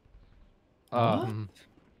 Oh.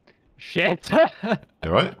 Shit. You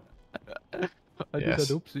right? I did that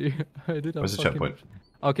oopsie. I did that. Where's the checkpoint?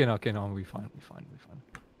 Okay, no, we're fine.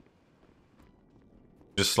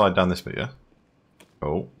 Just slide down this bit, yeah?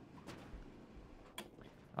 Oh.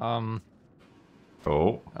 Oh.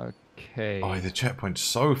 Okay. Oh, the checkpoint's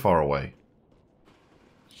so far away.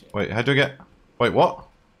 Wait, how do I get... Wait, what?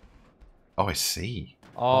 Oh, I see.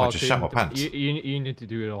 Oh, I just shat my pants. You need to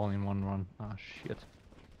do it all in one run. Ah, shit.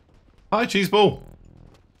 Hi, cheese ball.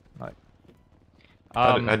 Right.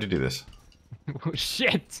 How'd you do this?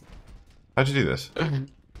 Shit. How'd you do this? It's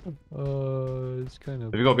kind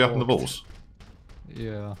of... Have you got to be up on the balls?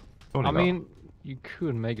 Yeah. Surely I not. mean, you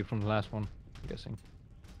could make it from the last one, I'm guessing.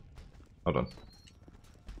 Hold on.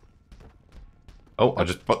 Oh, I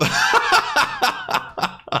just...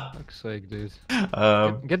 Fuck's sake, dude.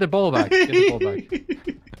 Get the ball back. Get the ball back.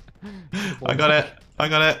 I got it. I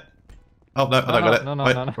got it. Oh, no, I don't got it. No,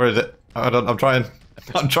 Wait, no. where is it? Hold on, I'm trying.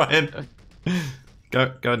 I'm trying.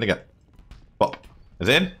 Go and dig it. Pop. Is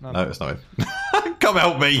it in? No, it's not in. Come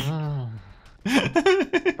help me.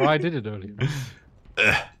 Bro, I did it earlier.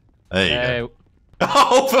 There you go.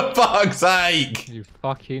 Oh, for fuck's sake! You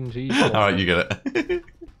fucking G. Alright, you get it.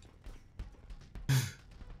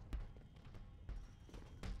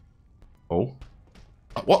 Oh.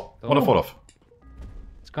 What? What I fall off?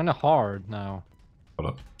 It's kind of hard now.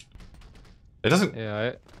 Hold on. It doesn't...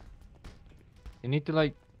 Yeah, you need to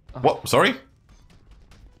like... What? Sorry?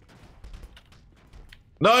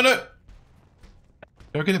 No!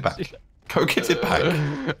 Go get it back. Go get it back.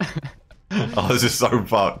 Oh, this is so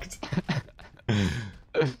fucked.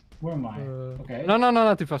 Where am I? Okay. No,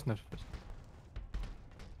 not too fast,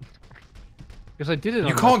 Because I did it on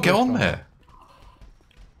You can't get on there.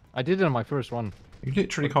 I did it on my first one. You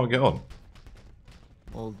literally can't get on.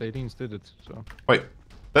 Well, Dayleans did it, so... Wait.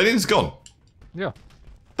 Daylean's gone? Yeah.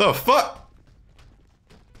 The fuck?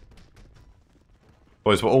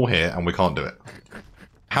 Boys, we're all here and we can't do it.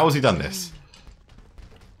 How has he done this?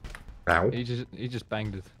 Ow. He just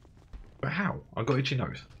banged it. But how? I got itchy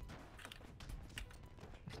nose.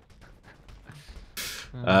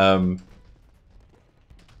 Oh,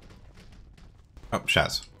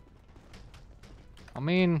 Shaz. I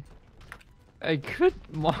mean, I could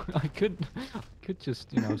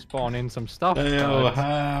just, you know, spawn in some stuff.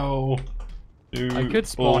 How do I could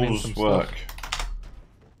spawn in some work? stuff.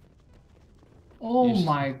 Oh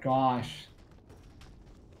my gosh.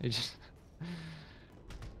 It just...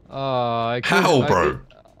 I could, How, bro?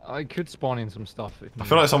 I could spawn in some stuff. I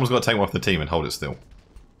feel like someone's got to take one off the team and hold it still.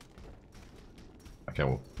 Okay,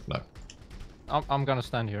 well, no. I'm gonna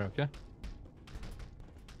stand here, okay?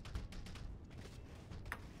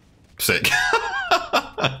 Sick.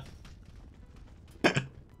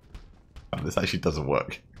 Oh, this actually doesn't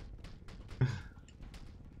work.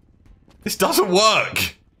 This doesn't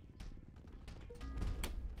work!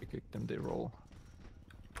 You kick them, they roll.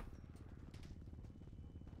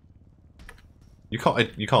 You can't.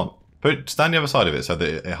 Stand the other side of it so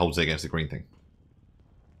that it holds it against the green thing.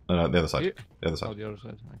 No, the other side. Yeah. The other side. Oh, the other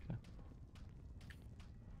side, okay.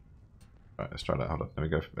 Right, let's try that. Hold on. Let me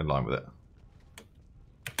go in line with it.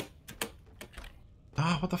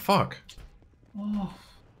 Ah, what the fuck? Oh.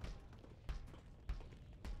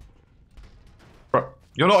 Bro,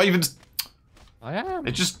 you're not even... I am.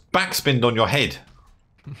 It just backspinned on your head.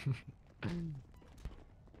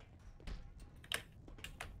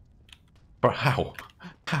 Bro, how?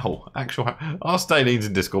 How? How? Ask Dayleans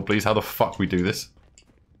in Discord, please, how the fuck we do this.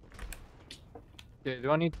 Yeah,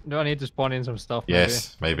 do I need to spawn in some stuff?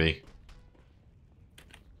 Yes, maybe.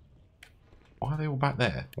 Why are they all back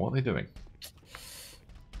there? What are they doing?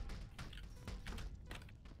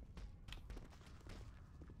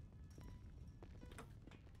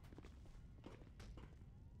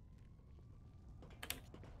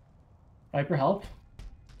 Viper, help.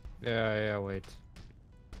 Yeah, wait.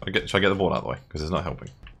 Should I get the ball out of the way? Because it's not helping.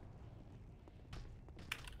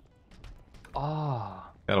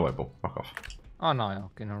 Ah. Get away, ball. Fuck off. Oh no,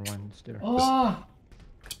 okay, never mind. It's there. Oh.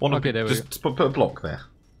 Spawn Okay, there we go. just put a block there.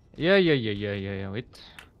 Yeah. Wait.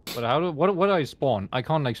 But how do what do I spawn? I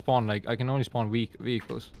can't like spawn like I can only spawn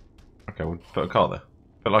vehicles. Okay, we'll put a car there.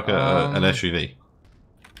 Put like an SUV.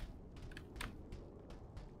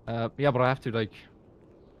 Yeah, but I have to like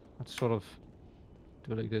let's sort of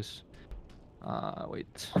do it like this.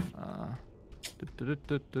 Wait.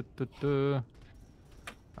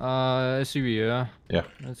 SUV, yeah. Yeah.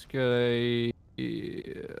 Let's get a.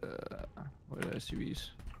 What are SUVs?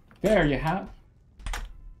 There you have.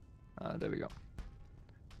 There we go.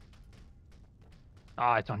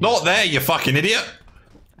 Ah, it's on. Not there, you fucking idiot!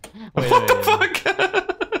 What the fuck?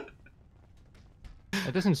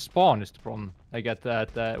 It doesn't spawn. Is the problem? I get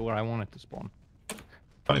that where I want it to spawn.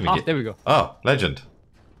 There we go. Oh, legend.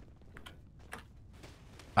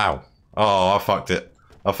 Ow. Oh, I fucked it.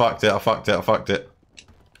 I fucked it.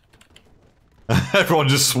 Everyone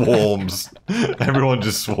just swarms. Everyone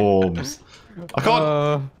just swarms. I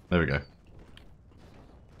can't. There we go.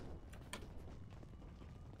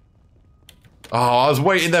 Oh, I was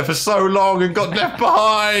waiting there for so long and got left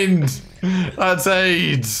behind. That's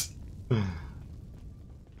AIDS.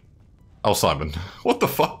 Oh, Simon. What the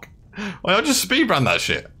fuck? Why, I just speedran that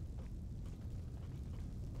shit.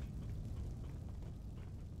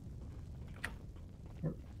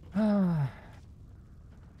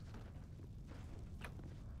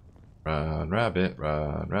 Run, rabbit,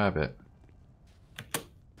 run, rabbit.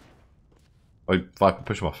 Oh, Viper,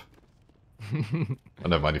 push him off. Oh,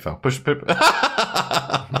 never mind, he fell. Push Pip.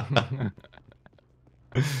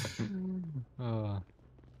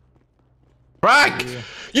 Frank! Yeah.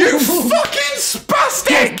 You fucking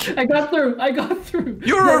spastic! I got through. I got through.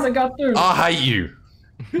 I got through. I hate you.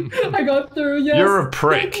 I got through. Yes. You're a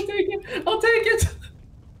prick. I'll take it. I'll take it.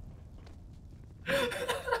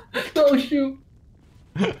 Don't shoot.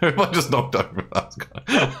 If I just knocked over, that's good.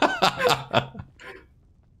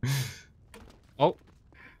 Oh.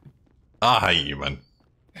 I hate you, man.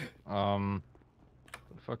 What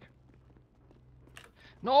the fuck?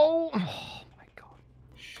 No! Oh my god.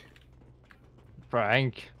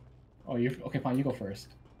 Frank. Oh, you're okay. Fine, you go first.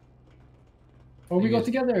 Or we go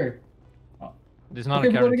together. Oh. There's not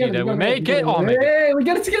a guarantee that we make it. Oh, hey, we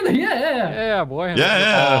get it together. Yeah. Yeah, boy.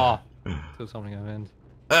 Yeah. Oh, still something I've end.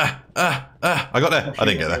 I got there. I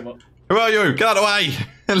didn't get there. Who are you? Get out of the way!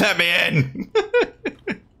 Let me in!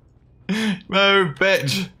 Move,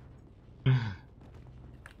 bitch!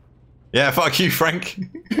 Yeah, fuck you, Frank.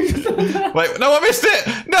 Wait, no, I missed it!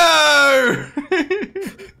 No!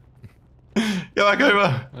 Go back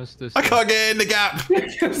over. What's this? I can't get in the gap!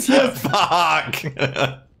 Yes. Fuck!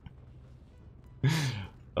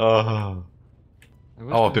 Oh,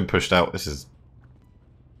 I've been pushed out. This is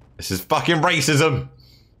fucking racism!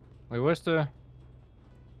 Wait, where's the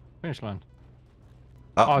finish line?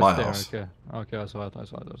 Up my house. There, okay, I saw it.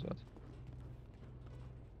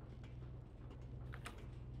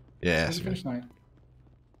 Yeah, Where's the finish line?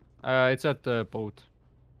 It's at the boat.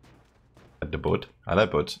 At the boat. Hello,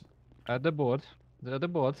 bud. At the boat. At the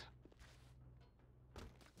boat.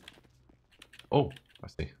 Oh, I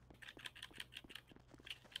see.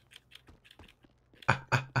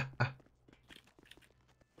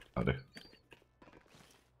 I'll do.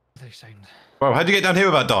 They sound. Well, how'd you get down here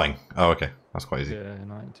without dying? Oh, okay. That's quite easy. Yeah,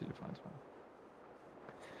 90 fine.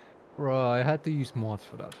 Bro, I had to use mods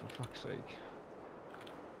for that, for fuck's sake.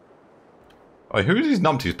 Oh, who is these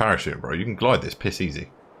numpties parachuting, bro? You can glide this piss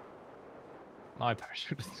easy. My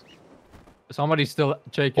parachute. Somebody's still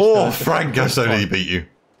shaking. Oh, Frank Gassoni beat you.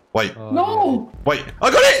 Wait. No! Wait.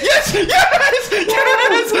 I got it! Yes! Yes!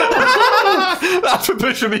 Yes! That's for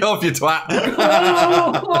pushing me off, you twat.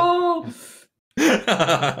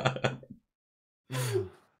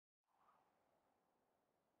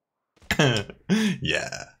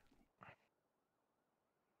 Yeah.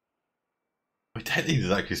 We technically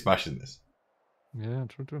is actually smashing this. Yeah,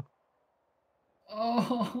 true.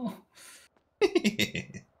 Oh.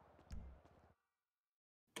 Hey,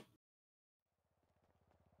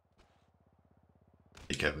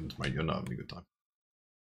 Kevin, mate, you're not having a good time.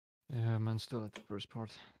 Yeah, man, still at the first part.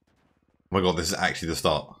 Oh my god, this is actually the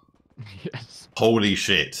start. Yes. Holy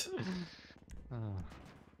shit.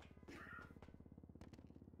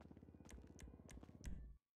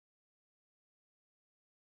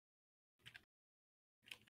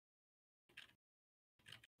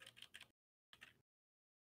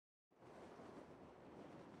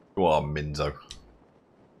 Go on, Minzo.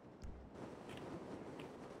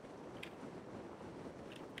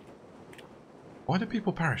 Why do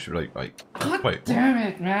people parachute? Like, God wait. damn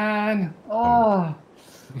it, man! Oh.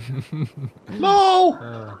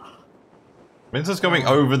 No! Minzo's going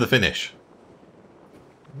over the finish.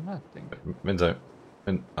 Nothing. Minzo.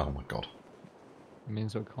 Oh my god.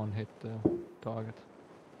 Minzo can't hit the target.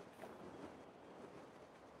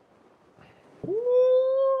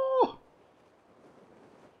 Ooh.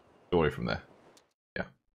 Go away from there. Yeah.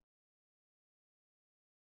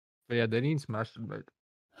 But yeah, they need smashed it, mate.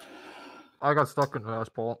 I got stuck in the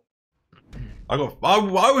last ball. I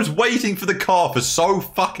was waiting for the car for so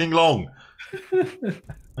fucking long.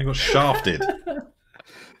 I got shafted.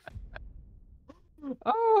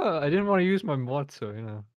 Oh, I didn't want to use my mod, so you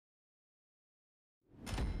know.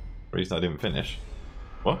 Reason I didn't finish.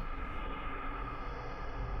 What?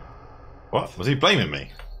 What? Was he blaming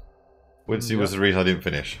me? Woodsy was the reason I didn't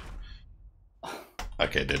finish.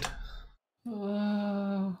 Okay, did.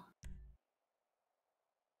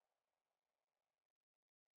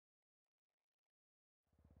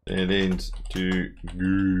 It ain't too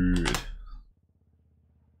good.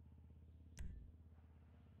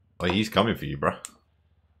 Oh, he's coming for you, bruh.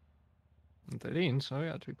 They didn't, so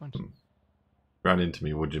yeah, 3 points. Ran into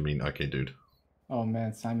me, what do you mean? Okay, dude. Oh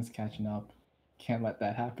man, Simon's catching up. Can't let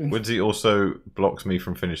that happen. Woodsy also blocks me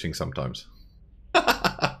from finishing sometimes.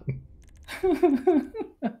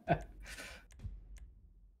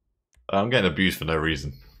 I'm getting abused for no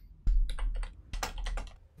reason.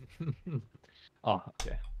 Oh,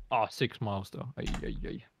 okay. Oh, 6 miles though. Ay, ay,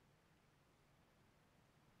 ay.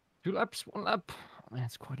 2 laps, 1 lap. Oh, man,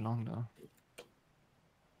 it's quite long though.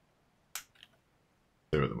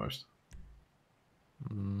 2 at the most.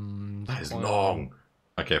 That is quite long.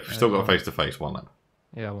 Okay, if we've still got face to face, 1 lap.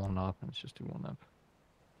 Yeah, 1 lap. Let's just do 1 lap.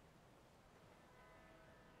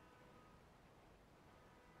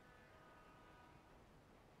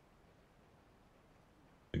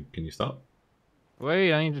 Can you start?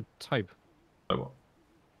 Wait, I need to type. Oh, what?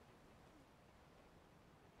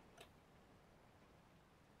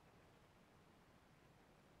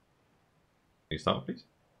 Can you start, please?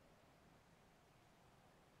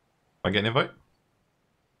 Am I getting an invite?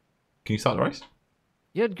 Can you start the race?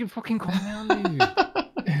 Yeah, you fucking call me on, dude.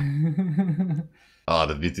 Ah,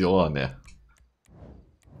 the video on there.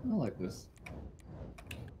 I like this.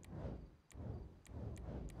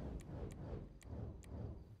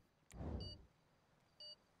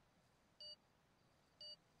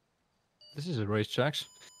 This is a race, Jax.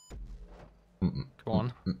 Come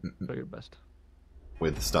on, do your best.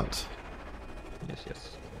 With stunts. Yes,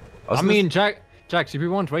 yes. I mean, Jax, if you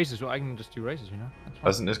want races, well, I can just do races, you know?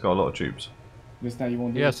 Hasn't this got a lot of tubes? This now you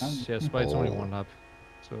won't do Yes, yes, but it's only 1 lap.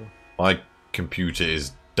 So. My computer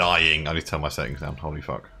is dying. I need to turn my settings down. Holy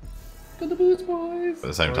fuck. Got the boots, boys! But at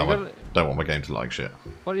the same time, I don't want my game to like shit.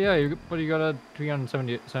 But yeah, you got a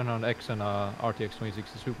 700X and a RTX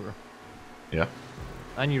 2060 Super. Yeah.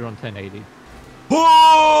 And you run 1080.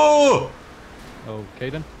 Whoa! Okay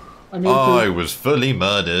then. I was fully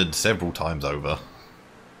murdered several times over.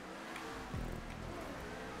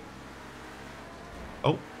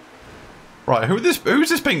 Oh. Right, who's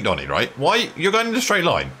this pink Donny, right? Why you're going in a straight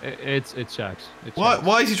line? It's Jax.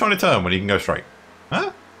 Why is he trying to turn when he can go straight?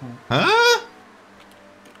 Huh? Huh?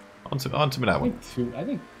 Onto me that one. I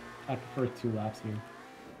think I prefer 2 laps here.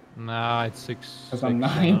 Nah, it's 6. Because I'm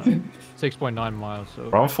 9. 6.9 miles. So.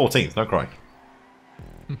 Bro, I'm 14th. No cry.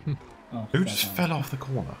 Oh, Who just fell off the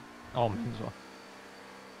corner? Oh, Minzo.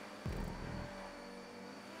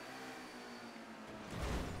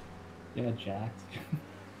 Yeah, Jax.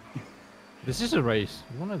 This is a race.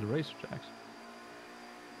 You wanted a race, Jax.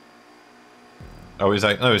 Oh, is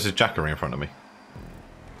that? No, it's a Jackery in front of me.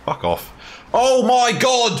 Fuck off. Oh my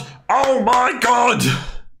god! Oh my god!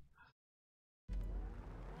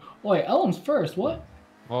 Wait, Elm's first, what?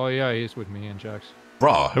 Oh yeah, he's with me and Jax.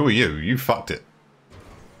 Bruh, who are you? You fucked it.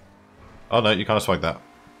 Oh no, you kind of swagged that.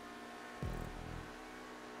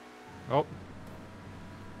 Oh.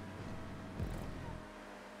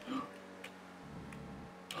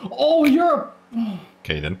 Oh, you're...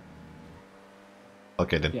 Caden.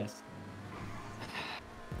 Okay, then. Yes.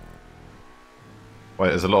 Wait,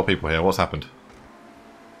 there's a lot of people here. What's happened?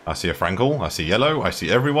 I see a Frankel. I see yellow. I see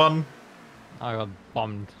everyone. I got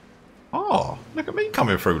bombed. Oh, look at me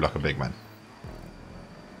coming through like a big man.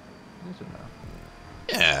 Is it now?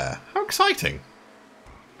 Yeah, how exciting.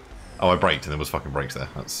 Oh, I braked and there was fucking brakes there.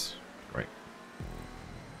 That's great.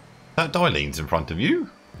 That Dylene's in front of you.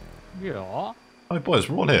 Yeah. Oh, boys,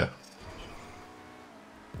 we're all here.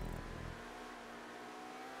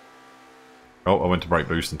 Oh, I went to brake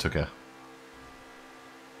boost and took her.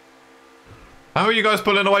 How are you guys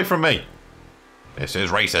pulling away from me? This is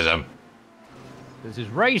racism. This is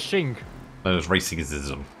racing. No, it's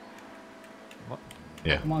racingism. What?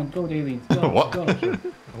 Yeah. Come on, go, aliens. Go, What? Go.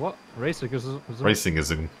 What? Racingism?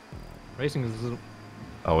 Racingism. Racingism.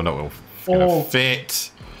 Oh, no, it will gonna fit.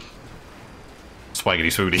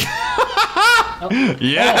 Swaggity swoody.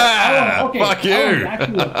 Yeah! Okay. Fuck you! Elm's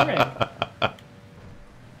actually a prick.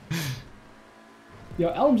 Yo,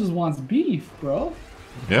 Elm just wants beef, bro.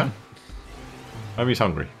 Yeah? Maybe he's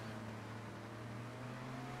hungry.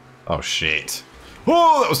 Oh, shit.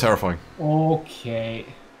 Oh, that was terrifying. Okay.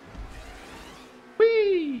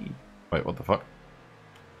 Whee! Wait, what the fuck?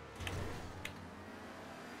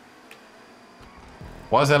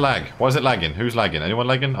 Why is there lag? Why is it lagging? Who's lagging? Anyone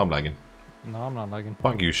lagging? I'm lagging. No, I'm not lagging.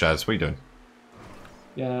 Fuck you, Shaz. What are you doing?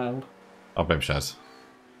 Yeah. I'll blame Shaz.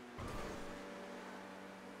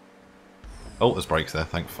 Oh, there's brakes there.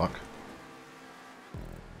 Thank fuck.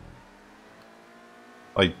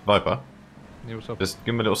 Hey, Viper. Yeah, what's up? Just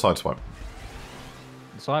give me a little side swipe.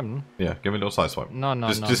 Simon? Yeah, give me a little side swipe. No,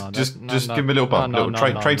 Just no, give me a little bump.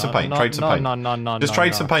 Trade some paint. Trade some paint. No, Just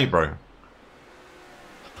trade some paint, bro.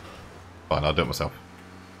 Fine, I'll do it myself.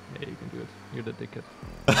 Yeah, you can do it. You're the dickhead.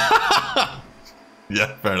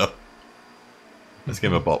 Yeah, fair enough. Let's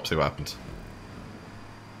give him a bop, see what happens.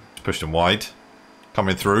 Pushed him wide.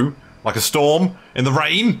 Coming through like a storm in the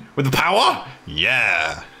rain with the power.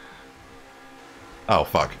 Yeah. Oh,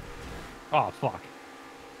 fuck. Oh, fuck.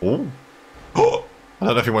 Oh. I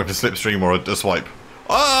don't know if he went for slipstream or a swipe.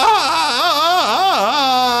 Ah!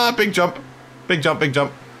 Big jump. Big jump, big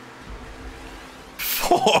jump.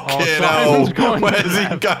 Fucking hell. Where's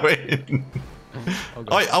he going? Oh,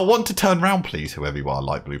 I want to turn round, please, whoever you are,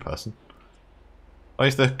 light blue person. Oh,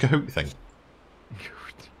 it's the Kahoot thing.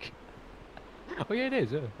 Oh, yeah, it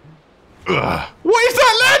is, yeah. Ugh. What is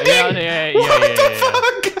that landing? Yeah. What the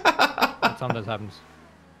fuck? That sometimes happens.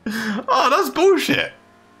 Oh, that's bullshit.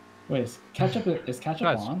 Wait, is ketchup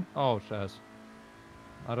Shaz. on? Oh, Shaz.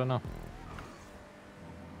 I don't know.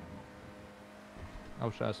 Oh,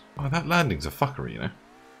 Shaz. Oh, that landing's a fuckery, you know.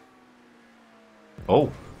 Oh.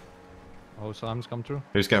 Oh, Simon's come through.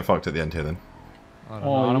 Who's getting fucked at the end here, then? I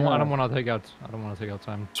don't know. I don't want to take out. I don't want to take out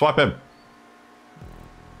Simon. Swipe him.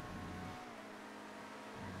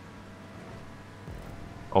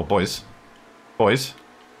 Oh, boys. Boys.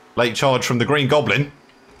 Late charge from the Green Goblin.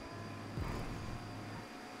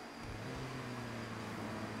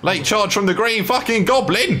 Late charge from the Green fucking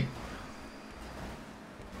Goblin!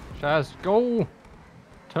 Shaz, go!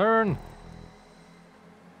 Turn!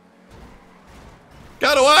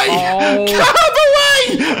 Get away! Oh. Get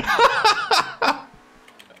away!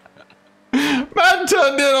 Man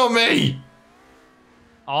turned in on me!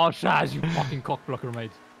 Oh, Shaz, you fucking cockblocker, mate.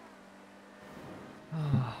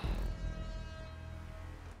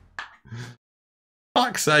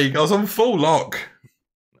 Fuck's sake, I was on full lock.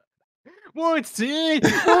 What's it?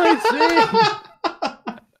 What's it?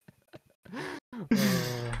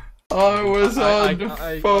 I was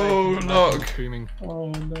on full lock. Screaming. Oh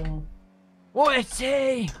no. What's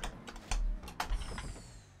it?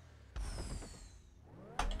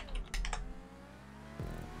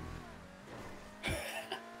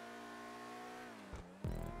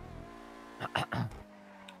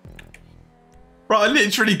 Bro, I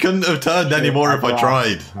literally couldn't have turned anymore if I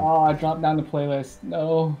tried. Oh, I dropped down the playlist.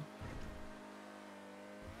 No.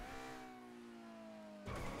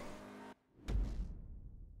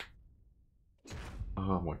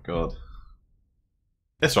 Oh my god.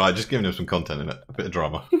 That's right, just giving him some content in it. A bit of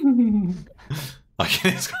drama. Like,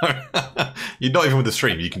 you're not even with the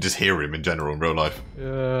stream, you can just hear him in general in real life.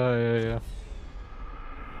 Yeah.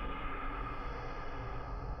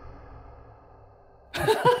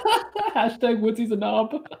 Hashtag Woodsy's a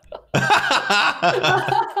knob. Is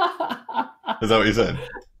that what you said?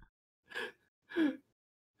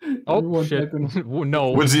 Oh, Everyone shit. typing.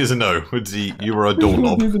 No. Woodsy is a no. Woodsy, you were a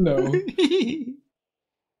doorknob. Woodsy's a no.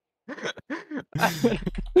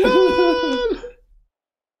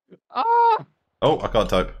 Ah! Oh, I can't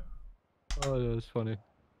type. Oh, that was funny.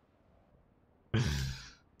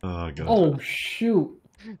 Oh, God. Oh, shoot.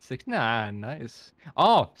 6-9, nice.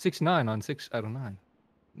 Oh, 6-9 on 6 out of 9.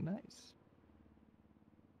 Nice.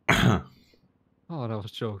 Oh, that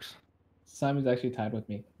was jokes. Simon's actually tied with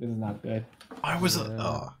me. This is not good. I was...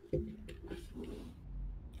 Oh.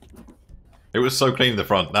 It was so clean in the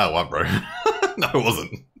front. No, it wasn't, bro. No, it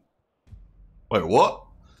wasn't. Wait, what?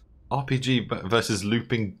 RPG versus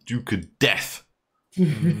looping Duke of Death.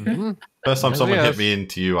 Mm-hmm. First time someone Yes. hit me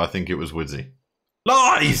into you, I think it was Woodsy.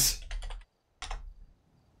 Lies!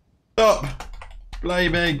 Stop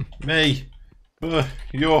blaming me for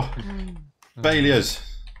your failures.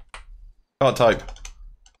 Can't type.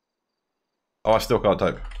 Oh, I still can't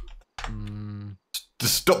type.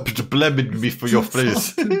 Just stop blabbing me for your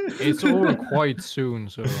face. It's over quite soon,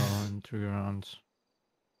 so in 3 rounds.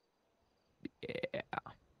 Yeah.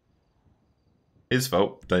 His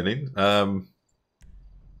fault, Daleen.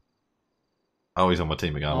 Oh, he's on my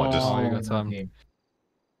team again. I might just. Oh, you got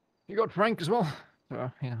You got Frank as well.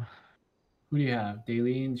 So, yeah. Who do you have?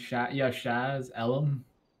 Daleen, Shaz, Elam.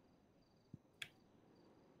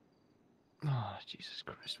 Oh, Jesus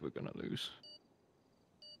Christ, we're gonna lose.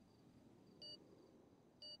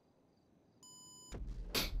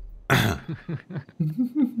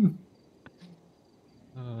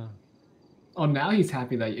 Oh, now he's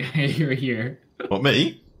happy that you're here. What,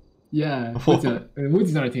 me? Yeah,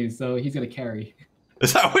 Woody's on our team, so he's gonna carry.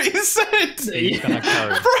 Is that what he said? He's gonna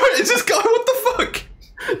carry. Bro, it's this guy. What the fuck?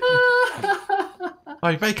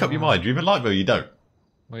 Oh, make up your mind. You either like me or you don't.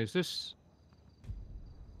 Wait, is this?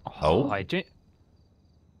 Oh. I changed.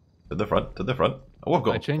 To the front. To the front. Oh, I've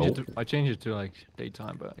got. I changed it. I changed it to like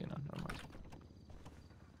daytime, but you know, never mind.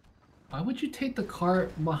 Why would you take the car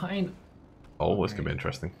behind? Oh, this could be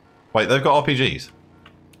interesting. Wait, they've got RPGs.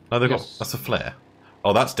 No, they've got. That's a flare.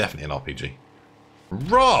 Oh, that's definitely an RPG.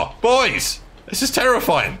 Raw, boys! This is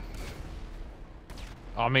terrifying.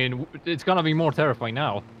 I mean, it's gonna be more terrifying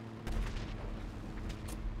now.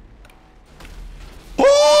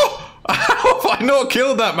 Oh! How have I not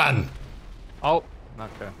killed that man? Oh,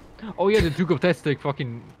 okay. Oh yeah, the Duke of Death take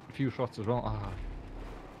fucking few shots as well. Ah.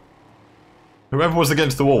 Whoever was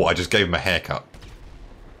against the wall, I just gave him a haircut.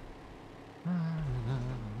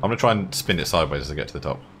 I'm gonna try and spin it sideways as I get to the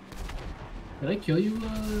top. Did I kill you?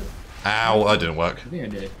 Ow, that didn't work. I think I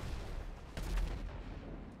did.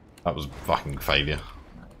 That was fucking failure.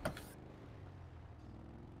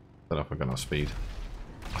 Don't know if we're gonna have speed.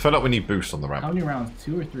 I feel like we need boost on the ramp. How many rounds?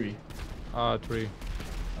 2 or 3? 3.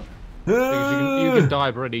 Because you can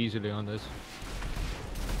die pretty easily on this.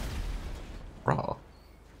 Raw.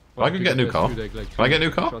 Well, I can get a new car. Can I get a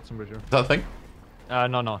new car? Is that a thing?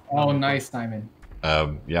 No. Oh, nice, Simon.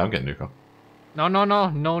 Yeah, I'm getting a new car.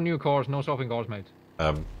 No new cars, no stopping cars, mate.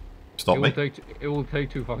 Stop me. It will take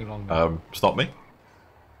too fucking long. Now. Stop me.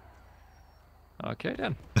 Okay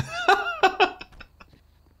then.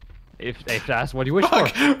 if that's what you wish for.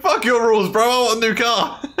 Fuck your rules, bro. I want a new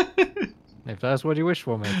car. If that's what you wish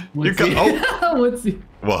for, mate. You can. Oh. What's he?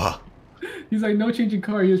 What? He's like, no changing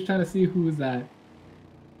car. He was trying to see who was that.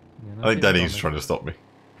 I think Danny's trying to stop me.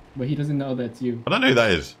 But he doesn't know that's you. I don't know who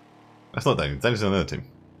that is. That's not Danny. Danny's on another team.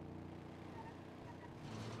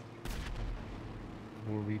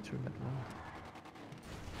 We'll read through that one.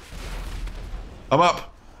 I'm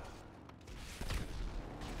up.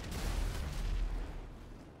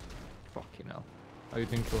 Fucking hell. How you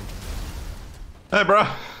doing, Sean? Hey, bro.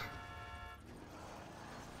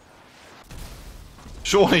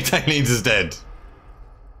 Surely Danny's is dead.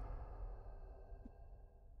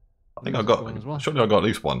 I think I got. Well. Surely I got at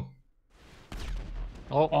least one.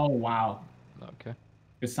 Oh wow. Okay.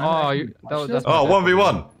 That's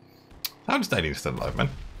 1v1. How does Danny still alive, man?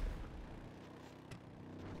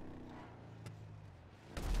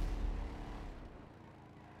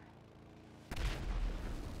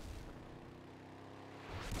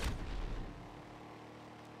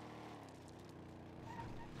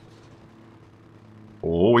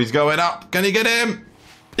 Oh, he's going up. Can he get him?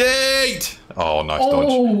 Yeet! Oh, nice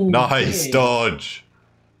dodge. Nice dodge.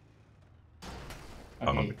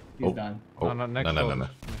 Okay, he's done. Oh, no. Next shot is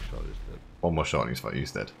dead. One more shot and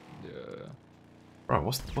he's dead. Yeah. Bro,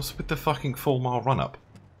 what's with the fucking 4 mile run up?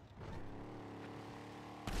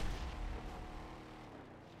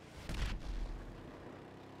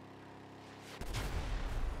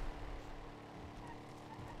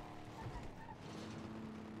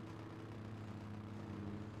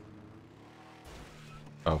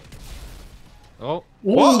 Oh. Oh.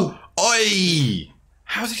 What? Oi!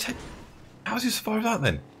 How's he survived that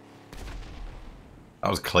then? That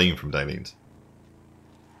was clean from Dalene's.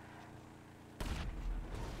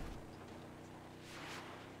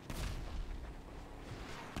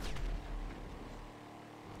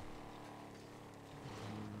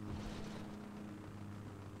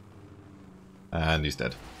 And he's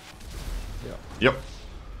dead. Yep.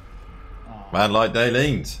 Man like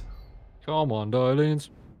Dalene's. Come on, darlings.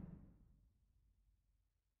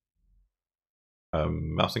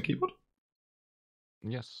 Mouse and keyboard?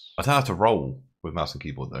 Yes. I don't have to roll with mouse and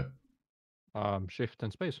keyboard though. Shift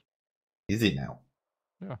and space. Is it now?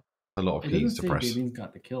 Yeah. A lot of keys to press. Dalene's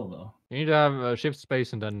got the kill though. You need to have shift,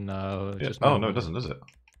 space, and then just. Oh no, it doesn't, does it?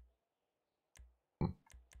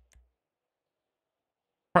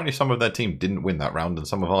 Apparently, some of their team didn't win that round, and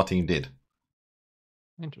some of our team did.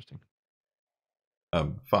 Interesting.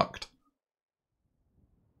 Fucked.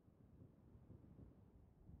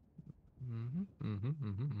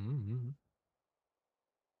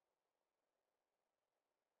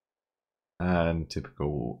 And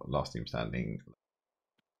typical last team standing.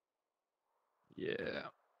 Yeah.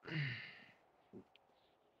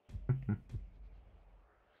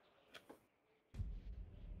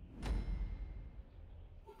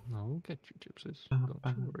 No, we'll get you, gypsies.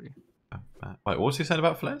 Don't you worry. Wait, what was he saying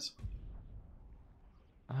about flares?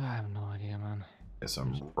 I have no idea, man. Get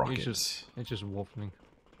some rockets. It's just waffling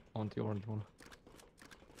on the orange one.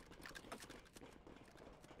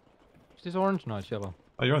 Is this orange? No, it's yellow.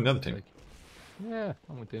 Oh, you're on the other team. Like, yeah,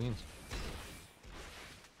 I'm with the Indians.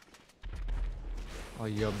 Oh,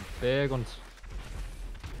 you big ones.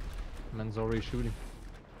 Man's already shooting.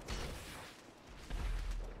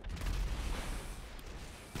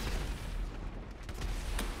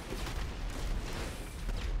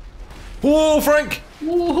 Whoa, Frank!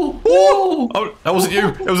 Whoa! Whoa! Oh, that wasn't you.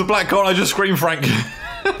 It was a black car. I just screamed, Frank.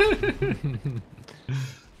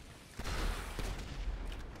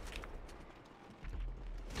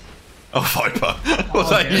 Oh, Viper. Was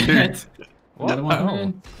that you? What? Another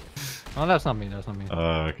one. Oh, that's not me. That's not me.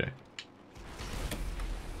 Okay.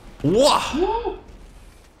 What? Whoa!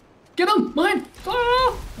 Get him! Mine!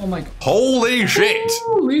 Ah! Oh my god. Holy shit!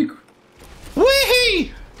 Holy.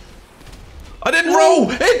 Wee! I didn't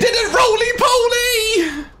roll! It didn't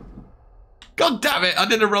roly-poly! God damn it! I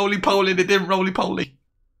did a roly-poly and it didn't roly-poly.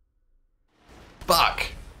 Fuck.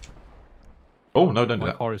 Oh, no, don't do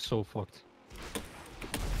My that. car is so fucked.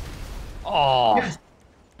 Oh! Yes.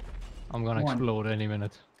 I'm gonna explode any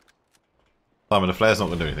minute. Simon, the flare's not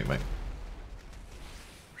going to do anything, mate.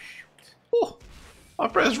 Oh, I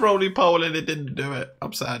pressed roly-poly and it didn't do it.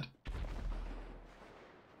 I'm sad.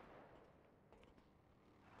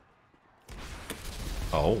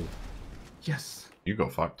 Oh. Yes. You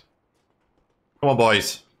got fucked. Come on,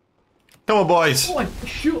 boys. Come on, boys. Oh, I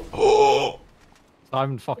shoot. Oh.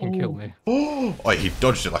 Simon fucking killed me. Oh, he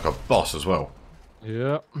dodged it like a boss as well.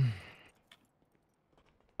 Yeah.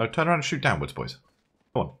 Oh, turn around and shoot downwards, boys.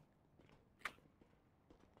 Come on.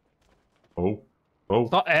 Oh. Oh.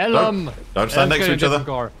 Stop, Elm! Don't stand next to each other.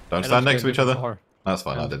 Car. Don't stand next to each other. Car. That's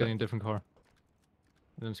fine, I Elm's did getting it. a different car.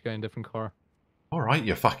 Elm's getting a different car. Alright,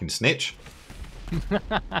 you fucking snitch.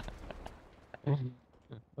 Yeah. Turn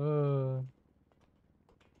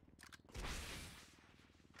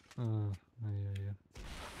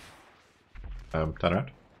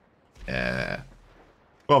around. Yeah.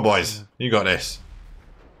 Come on, boys. You got this.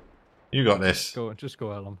 You got this. Go, just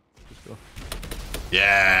go, Elm. Just go.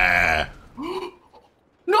 Yeah.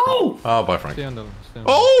 No! Oh, bye, Frank. Stay on the,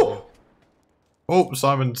 Oh! Oh,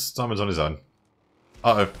 Simon's on his own.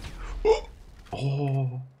 Uh-oh.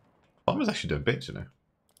 Oh. Simon's actually doing bits, you know.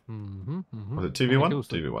 Was it 2v1?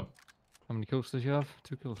 2v1. How many kills did you have?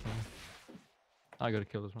 2 kills, man. I gotta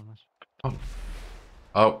kill this one. Oh.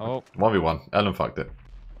 Oh. 1v1. Ellen fucked it.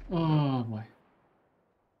 Oh boy.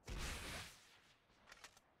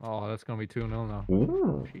 Oh, that's gonna be 2-0 now.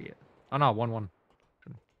 Ooh. Shit. Oh no, 1-1.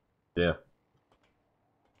 Yeah.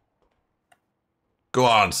 Go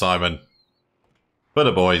on, Simon. For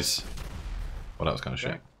the boys. Well, that was kind of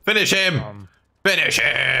shit. Finish him! Finish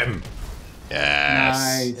him! Yes!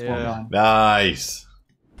 Nice. Well done. Nice!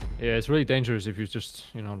 Yeah, it's really dangerous if you just,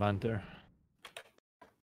 land there.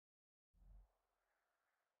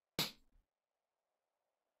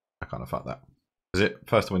 I kind of fucked that. Is it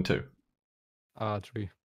first to win 2? 3.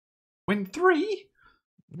 Win 3?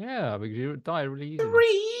 Yeah, because you die really easily.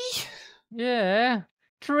 3? Yeah,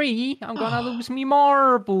 3. I'm gonna lose me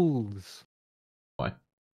marbles. Why?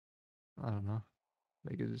 I don't know.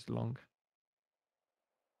 Like it is long.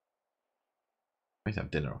 We need to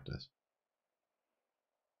have dinner after this.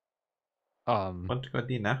 Want to go to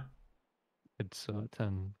dinner? It's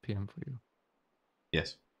 10 p.m. for you.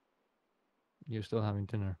 Yes. You're still having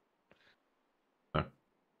dinner. No. Okay.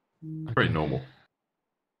 Pretty normal.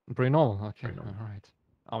 Pretty normal. Okay. Pretty normal. All right.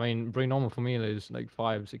 I mean, pretty normal for me is like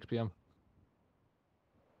 5, 6 p.m.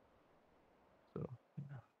 So,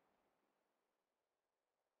 yeah.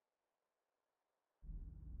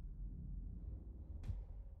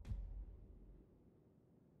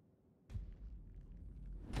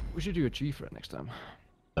 We should do a G for it next time.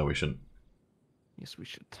 No, we shouldn't. Yes, we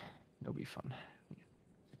should. It'll be fun.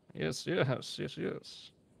 Yes.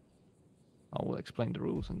 I will explain the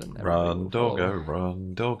rules and then Run, doggo,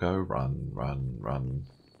 run, doggo, run, run, run.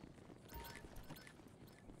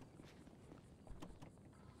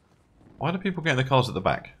 Why do people get in the cars at the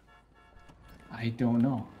back? I don't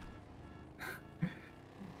know.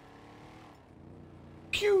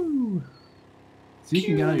 Pew! So you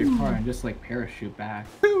can get out of your car and just like parachute back.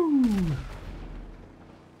 Pew!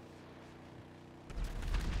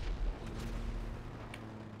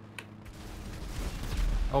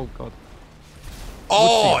 Oh god.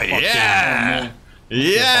 Oh Whoopsie, yeah!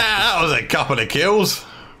 Yeah, that was a couple of kills.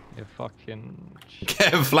 You fucking...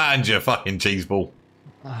 Get flattened, you fucking cheese ball.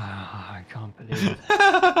 Ah, I can't believe it.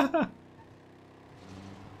 Oh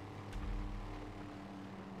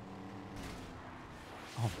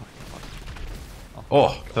my god.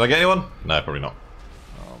 Oh, did I get anyone? No, probably not.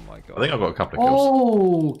 Oh my god. I think I've got a couple of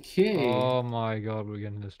kills. Okay. Oh my god, we're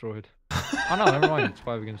getting destroyed. Oh no, never mind. It's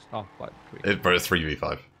 5 against... Oh, 5. 3. But it's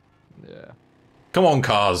 3v5. Yeah. Come on,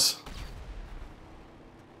 cars.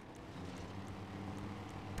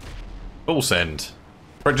 Full send.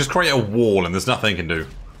 Bro, just create a wall and there's nothing you can do.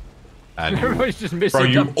 And Everybody's just missing. bro,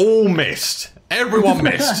 you all missed. Everyone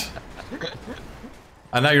missed.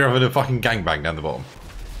 And now you're having a fucking gangbang down the bottom.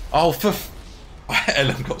 Oh, for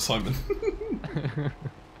Ellen got Simon.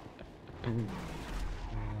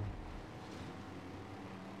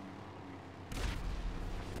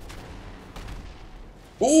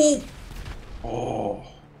 Oh! Oh.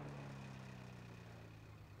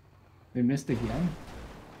 They missed again?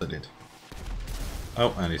 They did.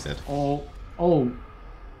 Oh, and he's dead. Oh.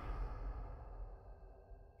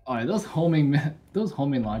 Alright, those homing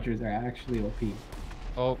launchers are actually OP.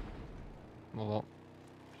 Oh. Well.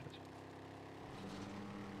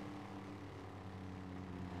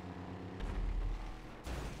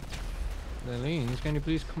 Shit. Leans, can you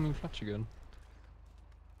please come in clutch again?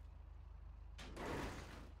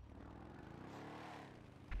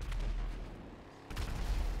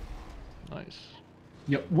 Nice.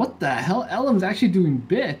 Yo, what the hell? Elam's actually doing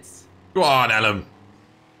bits. Go on, Ellen.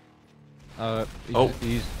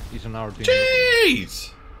 He's an hour team.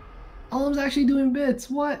 Jeez! Elam's actually doing bits.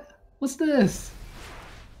 What? What's this?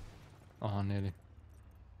 Oh, nearly.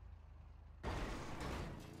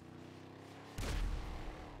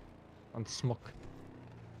 And smoke.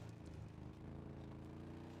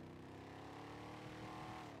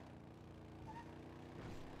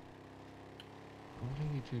 What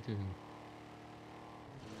are you two doing?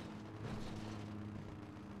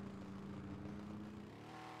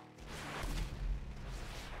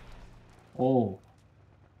 Oh.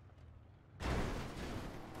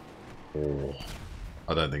 Oh.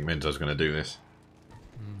 I don't think Minto's going to do this.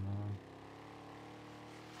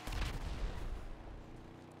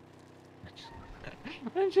 No.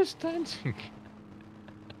 I'm just dancing.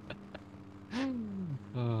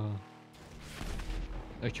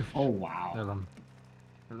 Thank you. Oh wow. Elam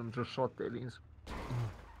just shot the aliens.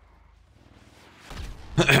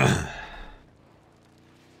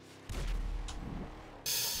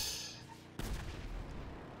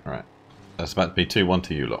 Alright. That's about to be 2-1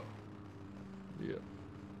 to you lot. Yeah.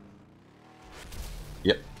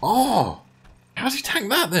 Yep. Oh! How's he tank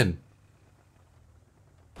that then?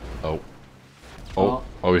 Oh. Oh.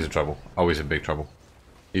 Oh, he's in trouble. Oh, he's in big trouble.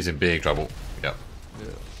 He's in big trouble. Yep. Yeah.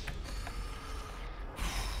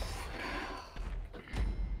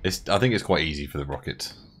 I think it's quite easy for the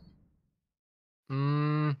rockets.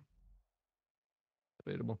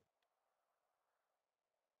 Debatable.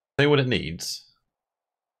 Tell you what it needs.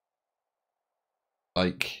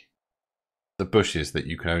 Like the bushes that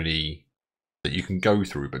you can go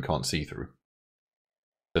through but can't see through.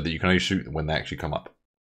 So that you can only shoot them when they actually come up.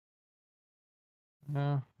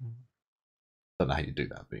 Yeah. Don't know how you do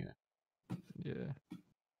that, but you know. Yeah.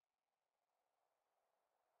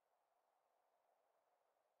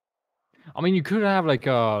 I mean, you could have like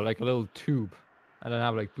a little tube, and then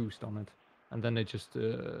have like boost on it, and then they just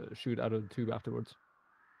shoot out of the tube afterwards.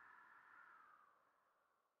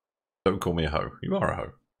 Don't call me a hoe. You are a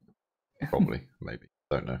hoe. Probably, maybe.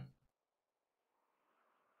 Don't know.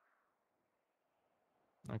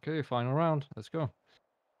 Okay, final round. Let's go.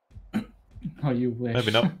 Oh, you wish.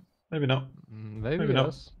 Maybe not. Maybe not. Maybe Maybe not.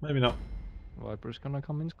 yes. Maybe not. Viper's gonna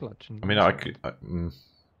come in clutch. I mean, I could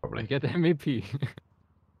probably and get the MVP.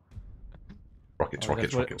 rockets.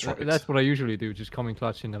 That's what I usually do. Just come in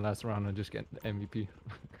clutch in the last round and just get the MVP.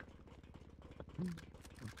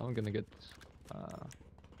 I'm gonna get.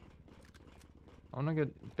 I'm gonna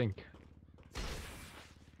get pink.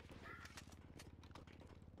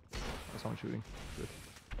 That's how I'm shooting. Good.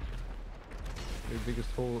 The biggest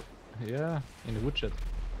hole, yeah, in the woodshed.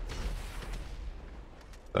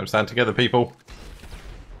 Don't stand together, people.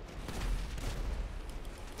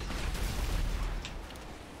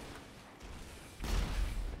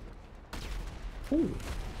 Ooh.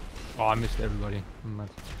 Oh, I missed everybody. I'm mad.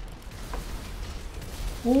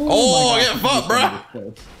 Oh, get fucked, bruh!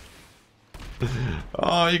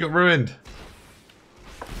 Oh, you got ruined.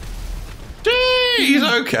 He's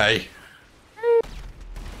okay.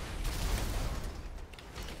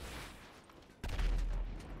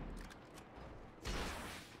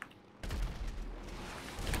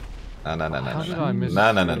 No, no, no, no, How no, did no. I miss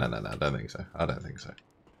No, no, no, no, no, no. I don't think so. I don't think so.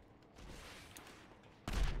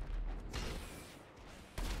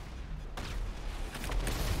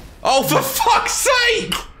 Oh, for fuck's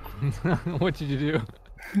sake! What did you do?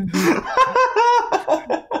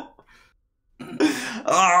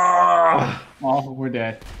 Oh, we're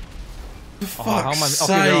dead. For How am I? fuck's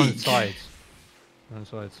Okay, they're on sake! the sides. They're on the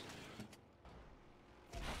sides.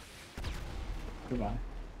 Goodbye.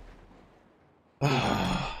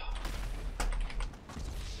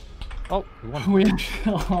 Oh, we won. We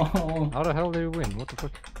oh. How the hell did we win? What the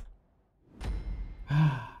fuck?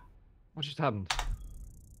 What just happened?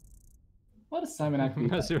 What is Simon actually?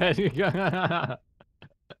 That's right.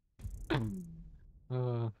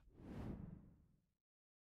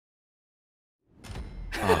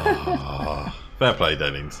 Fair play,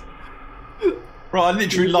 Denings. Right, I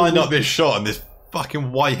literally lined up this shot and this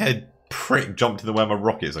fucking whitehead prick jumped in the way of my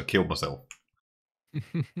rockets. I killed myself.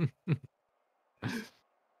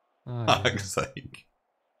 Fuck's sake.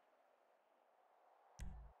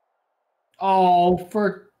 Oh,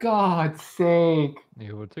 for God's sake.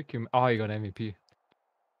 Yeah, what took you? Oh, you got MVP.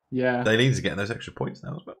 Yeah. Denings are getting those extra points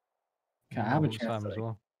now as well. Okay, I have a Time chance as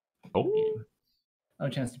well. Oh. I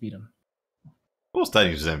have a chance to beat him. Of course,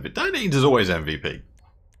 Denings is MVP. Denings is always MVP.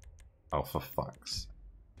 Oh, for fuck's.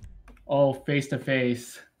 Oh, face to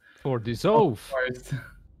face. For dissolve.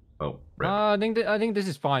 Oh, I think this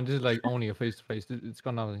is fine. This is like only a face to face. It's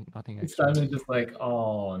got nothing It's extra. Simon just like,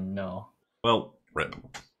 oh no. well, rip.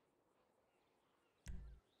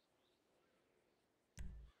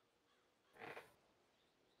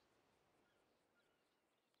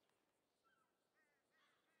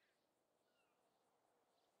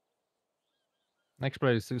 Next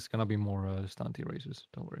play is gonna be more stunty races.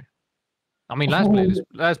 Don't worry. I mean,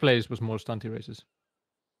 last place was more stunty races.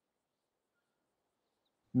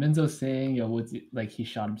 Minzo's saying, yo, what's like he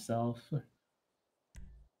shot himself. So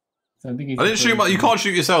I think he's I didn't shoot you can't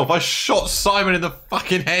shoot yourself. I shot Simon in the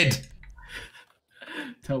fucking head.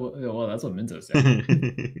 Well, that's what Minzo said.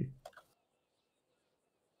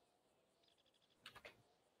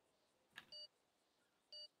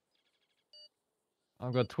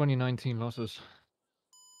 I've got 2019 losses.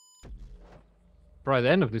 By the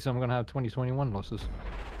end of this, I'm gonna have 2021 losses.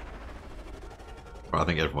 I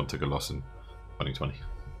think everyone took a loss in 2020.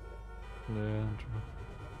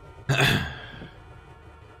 Yeah,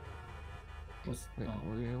 What's, wait,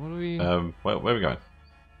 what are we? Where are we going?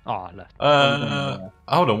 Oh, left.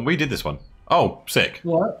 Hold on, we did this one. Oh, sick.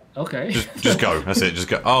 what? Okay. Just go. That's it. Just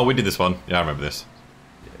go. Oh, we did this one. Yeah, I remember this.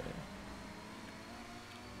 Yeah.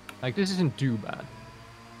 Like, this isn't too bad.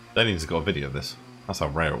 Denny's got a video of this. That's how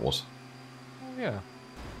rare it was. Oh, yeah.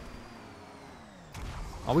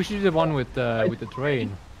 Oh, we should do the one with the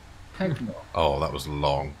train. Heck no. Oh, that was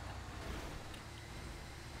long.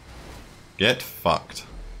 Get fucked.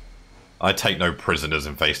 I take no prisoners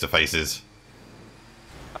in face-to-faces.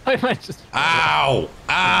 I might just. Ow!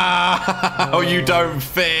 Ow! You don't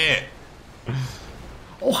fit!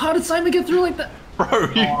 Oh, how did Simon get through like that? Bro,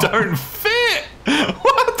 you don't fit!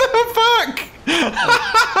 What the fuck?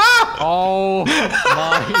 Oh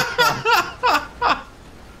my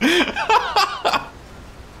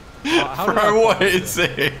god. Bro, what is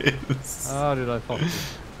this? How did I fuck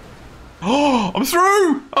this? Oh, I'm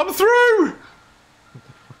through! I'm through! What the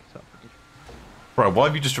fuck is happening? Bro, why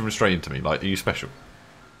have you just driven straight into me? Like, are you special?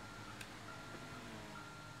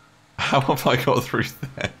 How have I got through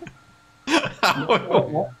there?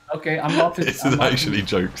 What? Okay, I'm about to. This is actually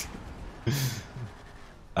jokes.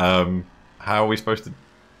 How are we supposed to...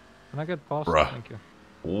 Can I get past? Bruh. Thank you.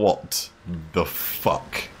 What the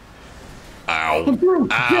fuck? Ow. I'm through.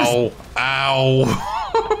 Ow. Ow.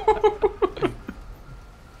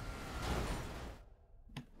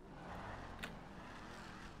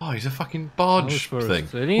 Oh, he's a fucking barge thing.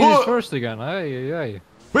 He is first again. Hey.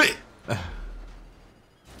 Wait.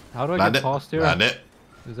 How do I Land get it. past here? Land it.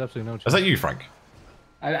 There's absolutely no chance. Is that you, Frank?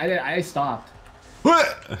 I stopped.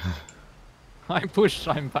 What? I pushed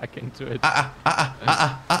Simon back into it.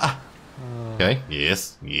 Okay.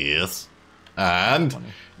 Yes. Yes. And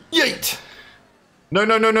Funny. yeet. No. I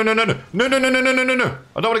don't want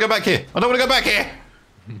to go back here.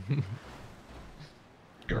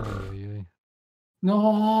 Yeah.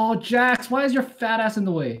 No, Jax, why is your fat ass in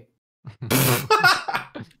the way?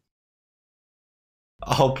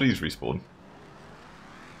 Oh, please respawn.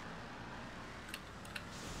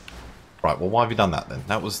 Right, well, why have you done that then?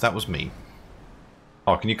 That was me.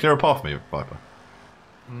 Oh, can you clear a path for me, Viper?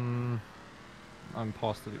 I'm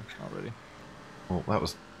past it already. Well, that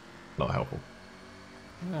was not helpful.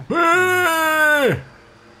 Yeah.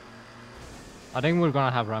 I think we're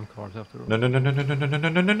gonna have ramp cars after all. No, no, no, no, no, no, no, no, no,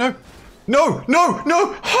 no, no, no. No, no,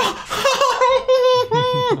 no!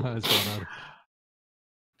 It's going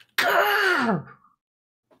out.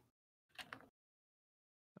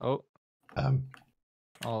 Oh.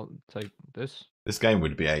 I'll take this. This game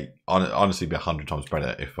would be honestly be 100 times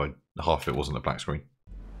better if half of it wasn't a black screen.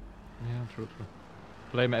 Yeah, true.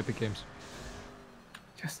 Blame Epic Games.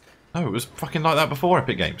 Yes. No, it was fucking like that before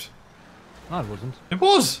Epic Games. No, it wasn't. It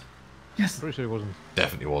was. Yes. Pretty sure it wasn't.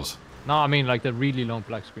 Definitely was. No, I mean like the really long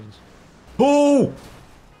black screens. Oh!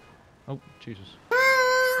 Oh, Jesus.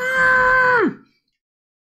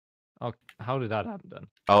 Oh, how did that happen then?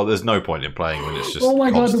 Oh, there's no point in playing when it's just oh my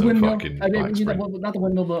god, the constant windmill. fucking I didn't black mean that, screen. not the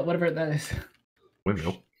windmill, but whatever that is.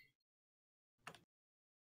 Windmill.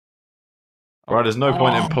 Right, there's no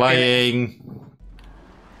point in playing.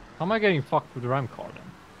 How am I getting fucked with the ram car then?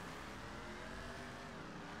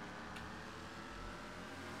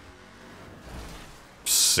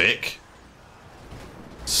 Sick.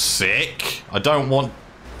 Sick. I don't want...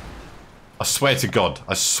 I swear to God.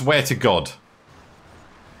 I swear to God.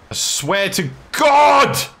 I swear to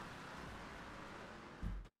God!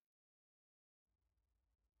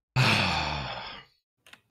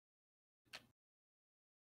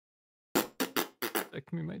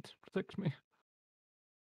 Protect me, mate. Protect me.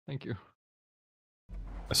 Thank you.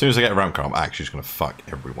 As soon as I get a ramp car, I'm actually just gonna fuck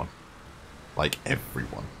everyone. Like,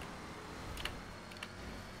 everyone.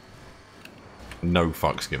 No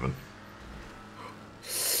fucks given.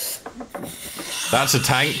 That's a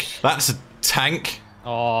tank. That's a tank.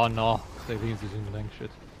 Oh no. Davies is in the tank shit.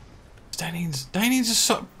 Danny's is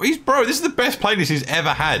so... Bro, this is the best playlist he's ever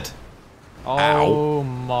had. Oh Ow.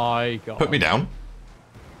 my god. Put me down.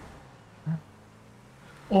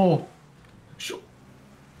 Oh.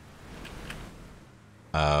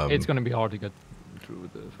 It's gonna be hard to get through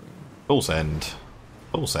the fucking... Full send.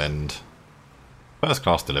 Full send. First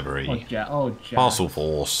class delivery. Oh, Jack. Parcel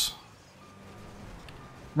force.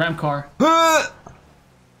 Ram car.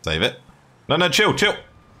 Save it. No, chill.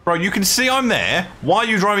 Bro, you can see I'm there. Why are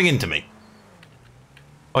you driving into me?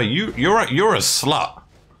 Oh, you're a slut.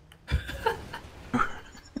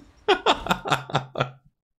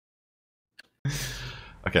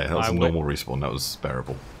 Okay, that was a normal respawn. That was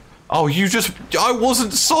bearable. Oh, I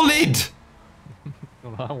wasn't solid!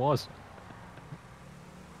 Well, I was.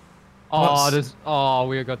 Oh,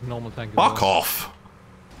 we got normal tank. Fuck off!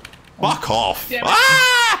 Fuck off! Damn it.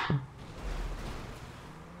 Ah!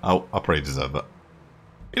 Oh, I probably deserve that.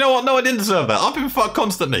 You know what? No, I didn't deserve that. I've been fucked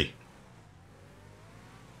constantly.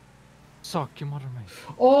 Suck your mother, mate.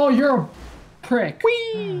 Oh, you're a prick.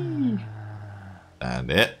 Whee! And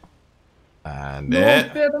it. And No,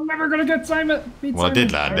 it. Dad, I'm never gonna get Simon. Well, I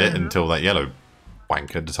did land it until that yellow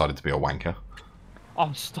wanker decided to be a wanker.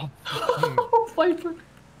 Oh, stop. Viper.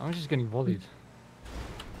 I'm just getting volleyed.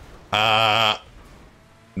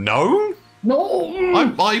 No?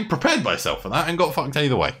 No. I prepared myself for that and got fucked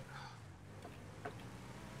either way.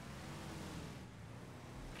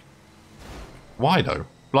 Why though?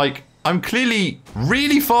 Like, I'm clearly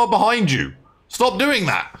really far behind you. Stop doing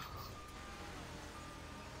that.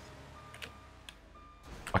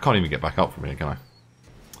 I can't even get back up from here, can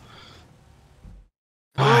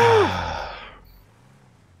I?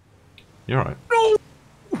 You're right. No!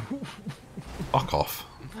 Fuck off.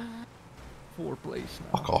 4th place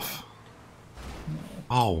now. Fuck off.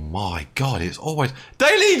 Oh my god, it's always...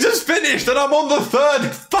 Daily just finished and I'm on the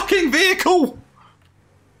 3rd fucking vehicle!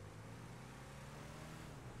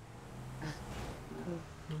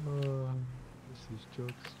 This is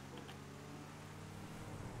jokes.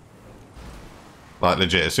 Like,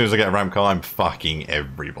 legit, as soon as I get a ramp car, I'm fucking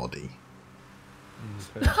everybody.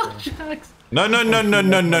 No. No.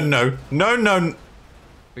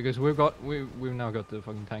 Because we've now got the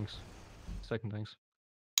fucking tanks. Second tanks.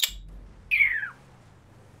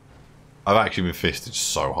 I've actually been fisted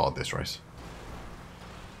so hard this race.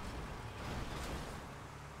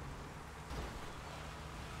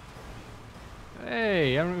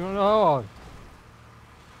 Hey, everyone! Oh,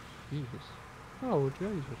 Jesus! Oh,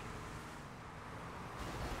 Jesus!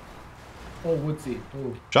 Oh, Woodsy.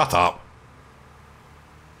 Oh. Shut up.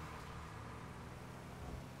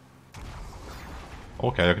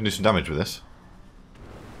 Okay, I can do some damage with this.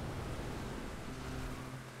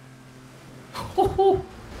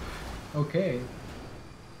 Okay.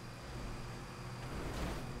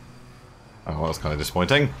 Oh, that was kind of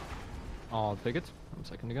disappointing. I'll take it. 1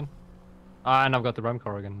 second again. Ah, and I've got the ram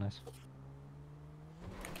car again. Nice.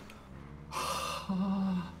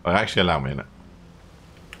 Oh, actually allow me in it.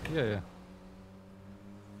 Yeah.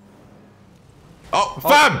 Oh,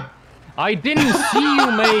 fam! I didn't see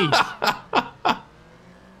you, mate!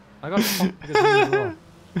 I got fucked because of you as well.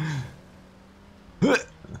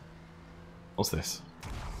 What's this?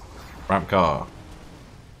 Ramp car.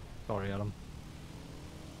 Sorry, Adam.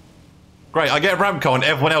 Great, I get a ramp car and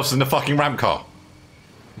everyone else is in the fucking ramp car.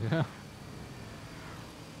 Yeah.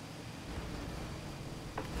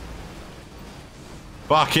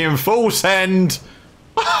 Fucking full send!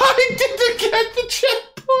 I didn't get the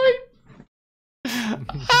checkpoint!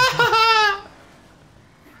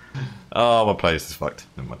 Oh, my place is fucked.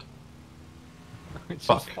 Never mind. It's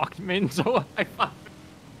just fucking Minzo.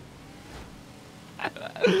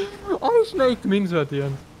 I snaked Minzo at the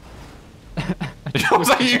end. Was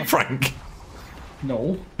that you, Frank?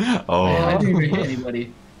 No. Oh. I didn't even hit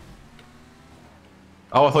anybody.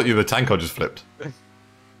 Oh, I thought you were the tank I just flipped.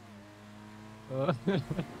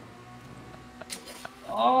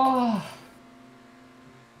 Oh.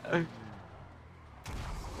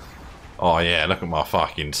 Oh yeah, look at my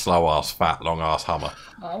fucking slow ass, fat, long ass Hummer.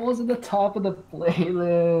 I was at the top of the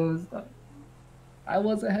playlist. I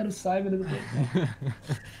was ahead of Simon in the playlist.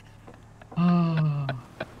 Oh.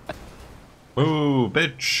 Ooh,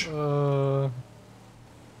 bitch.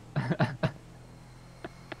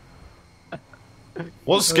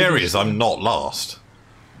 What's scary is I'm not last.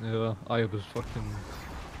 Yeah, I was fucking.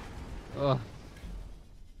 I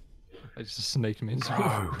just snaked Minzo.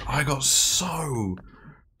 Bro, I got so.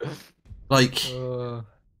 Like.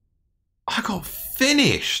 I got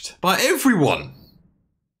finished by everyone.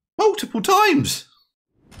 Multiple times.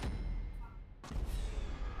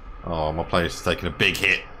 Oh, my place is taking a big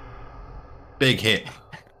hit. Big hit.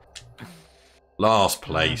 Last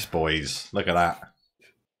place, boys. Look at that.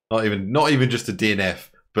 Not even just a DNF,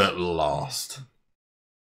 but last.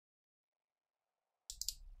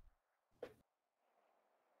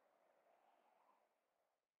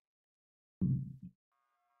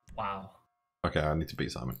 Wow. Okay, I need to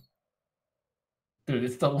beat Simon. Dude,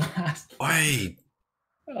 it's the last. Wait.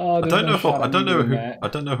 Oh, I don't know who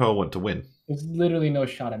I want to win. There's literally no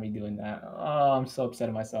shot at me doing that. Oh, I'm so upset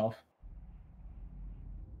at myself.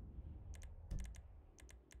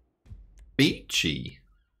 Beachy.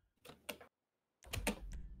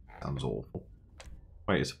 Sounds awful.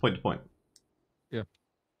 Wait, it's a point to point. Yeah.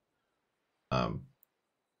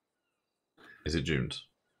 Is it June's?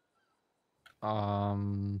 I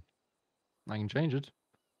can change it.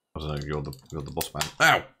 I don't know. You're the boss man.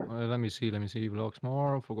 Ow! Let me see. Vlogs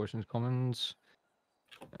more. For questions, comments.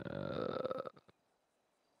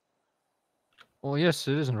 Oh yes,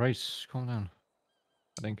 it is in race. Calm down.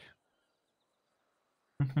 I think.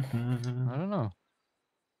 I don't know.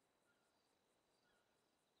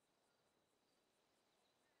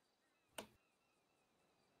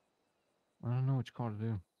 I don't know which car to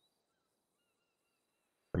do.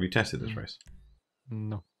 Have you tested this race?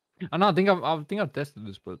 No. I know. I think I've tested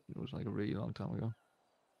this, but it was like a really long time ago.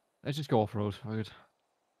 Let's just go off road.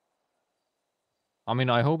 I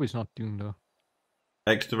mean, I hope it's not doomed though.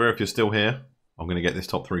 Exeter, if you're still here, I'm going to get this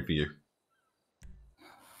top 3 for you.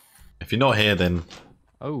 If you're not here, then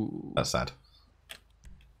that's sad.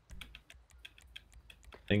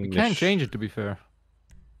 English. You can change it, to be fair.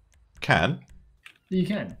 Can? You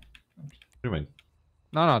can. What do you mean?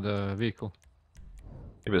 No, the vehicle.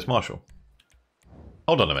 If it's Marshall.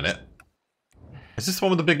 Hold on a minute. Is this the one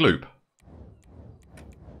with the big loop?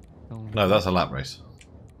 No, that's a lap race.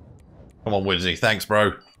 Come on, Winsy. Thanks,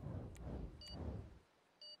 bro.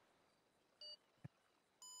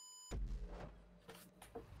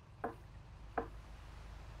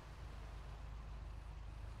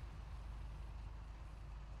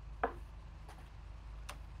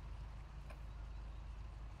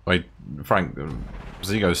 Wait, Frank,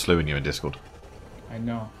 Zigo's slewing you in Discord. I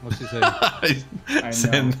know. What's he saying? I know.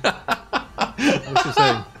 What's he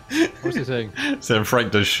saying? What's he saying? Saying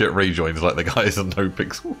Frank does shit rejoins like the guys on No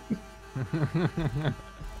Pixel.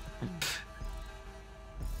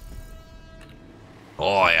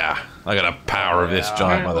 Oh yeah, I got a power of this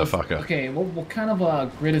giant motherfucker. Okay, what kind of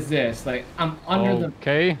a grid is this? Like, I'm under the...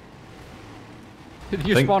 Okay. Did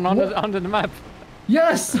you spawn under the map?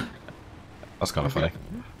 Yes! That's kind of funny.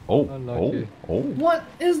 Oh. What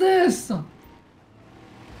is this?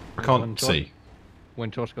 I can't see.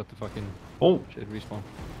 When Josh got the fucking shit respawn.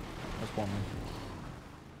 That's one man.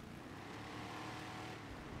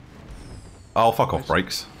 Oh, fuck off,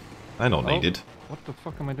 brakes. They're not needed. What the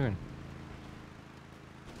fuck am I doing?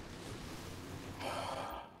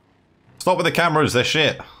 Stop with the cameras, they're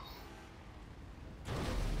shit.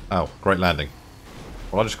 Oh, great landing.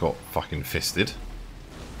 Well, I just got fucking fisted.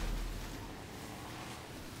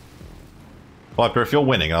 Viper, if you're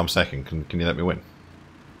winning and I'm second, can you let me win?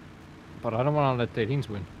 But I don't want to let 18s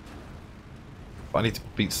win. But I need to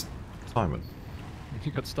beat Simon.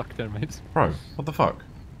 You got stuck there, mate. Bro, what the fuck?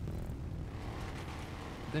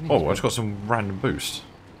 Oh, I just got some random boost.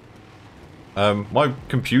 My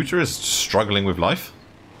computer is struggling with life.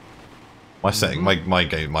 My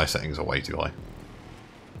my settings are way too high.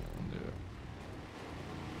 Yeah.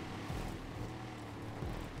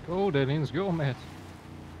 Go, Denins, go, mate.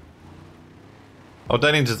 Oh,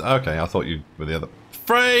 Denins is okay. I thought you were the other.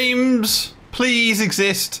 Frames, please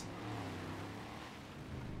exist.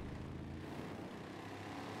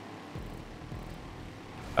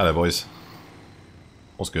 Hello, boys.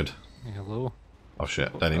 What's good? Hello. Oh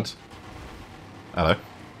shit, Denins. Hello.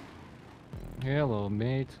 Hello,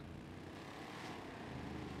 mate.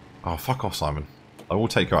 Oh, fuck off, Simon. I will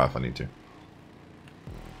take you out if I need to.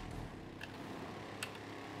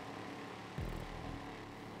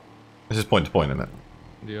 This is point to point, isn't it?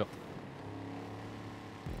 Yep.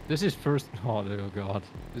 This is first. Oh god.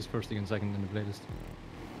 This is first thing and second in the playlist.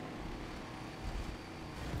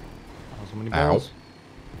 Oh, so many balls.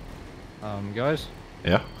 Guys.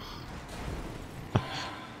 Yeah.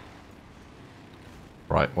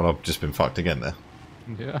 Right. Well, I've just been fucked again there.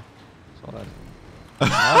 Yeah. Saw that.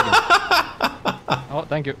 Oh,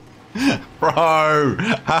 thank you. Bro,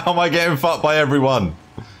 how am I getting fucked by everyone?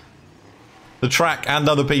 The track and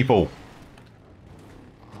other people.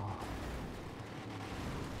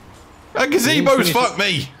 A gazebo's fucked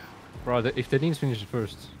me! Bro, if the Deans finish it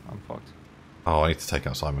first, I'm fucked. Oh, I need to take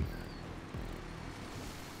out Simon.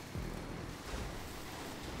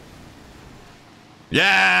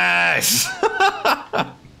 Yes!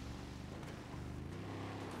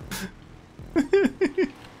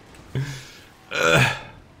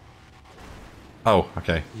 Oh,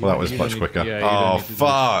 okay. Well, that was much quicker. Yeah, oh,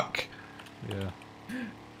 fuck! Yeah.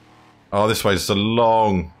 Oh, this way's so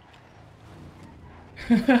long.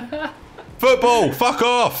 Football! Fuck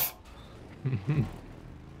off!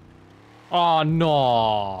 Oh,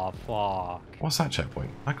 no! Fuck. What's that checkpoint?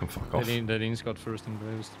 I can fuck off. The Deans got first in the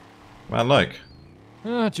playlist. Man, like.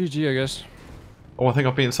 GG, I guess. Oh, I think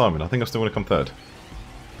I've beaten Simon. I think I still want to come third.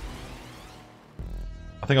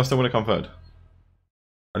 I think I still want to come third.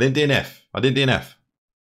 I didn't DNF. I didn't DNF.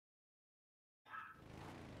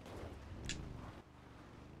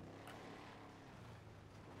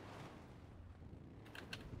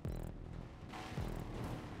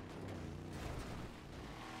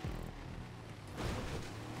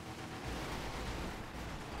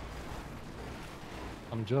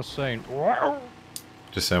 I'm just saying.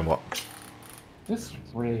 Just saying what? This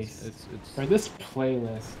race, It's or this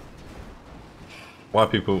playlist. Why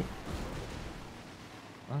people?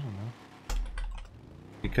 I don't know.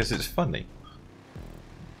 Because it's funny.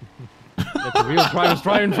 Let the real drivers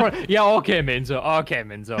drive in front. Yeah, okay, Minzo. Okay,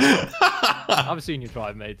 Minzo. I've seen you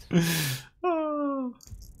drive, mate.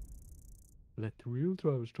 Let the real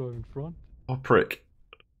drivers drive in front. Oh, prick.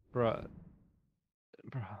 Bruh. Oh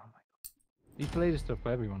my god. These playlists are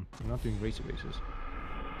for everyone. We're not doing races.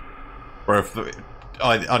 Bro,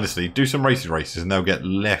 I honestly do some races and they'll get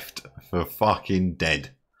left for fucking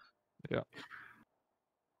dead. Yeah.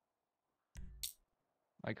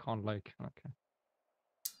 I can't like. Okay.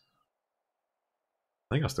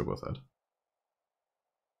 I think I still got third.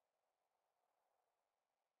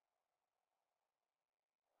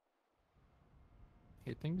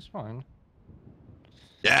 Hitting is fine.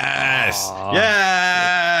 Yes!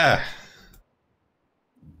 Yeah!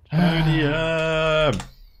 Podium!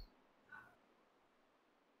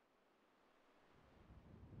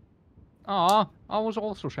 Ah, I was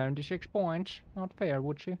also 76 points. Not fair,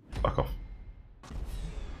 would she? Fuck off.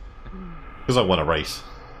 Because I won a race.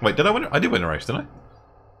 Wait, did I win? I did win a race, didn't I?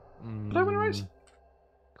 Did I win a race?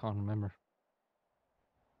 Can't remember.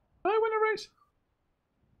 Did I win a race?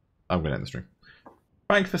 I'm going to end the stream.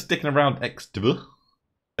 Thanks for sticking around, Xdv.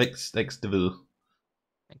 Xdv.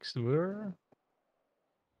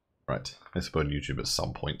 Right, let's put on YouTube at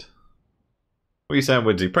some point. What are you saying,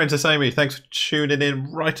 Winsy? Princess Amy, thanks for tuning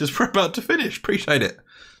in right as we're about to finish. Appreciate it.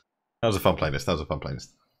 That was a fun playlist. That was a fun playlist.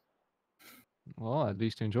 Well, at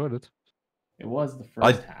least you enjoyed it. It was the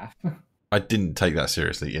first half. I didn't take that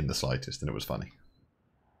seriously in the slightest, and it was funny.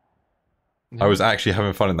 Yeah. I was actually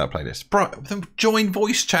having fun in that playlist. Bro, join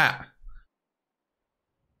voice chat.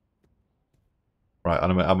 Right,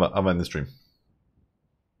 I'm in the stream.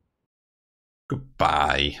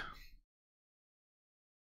 Goodbye.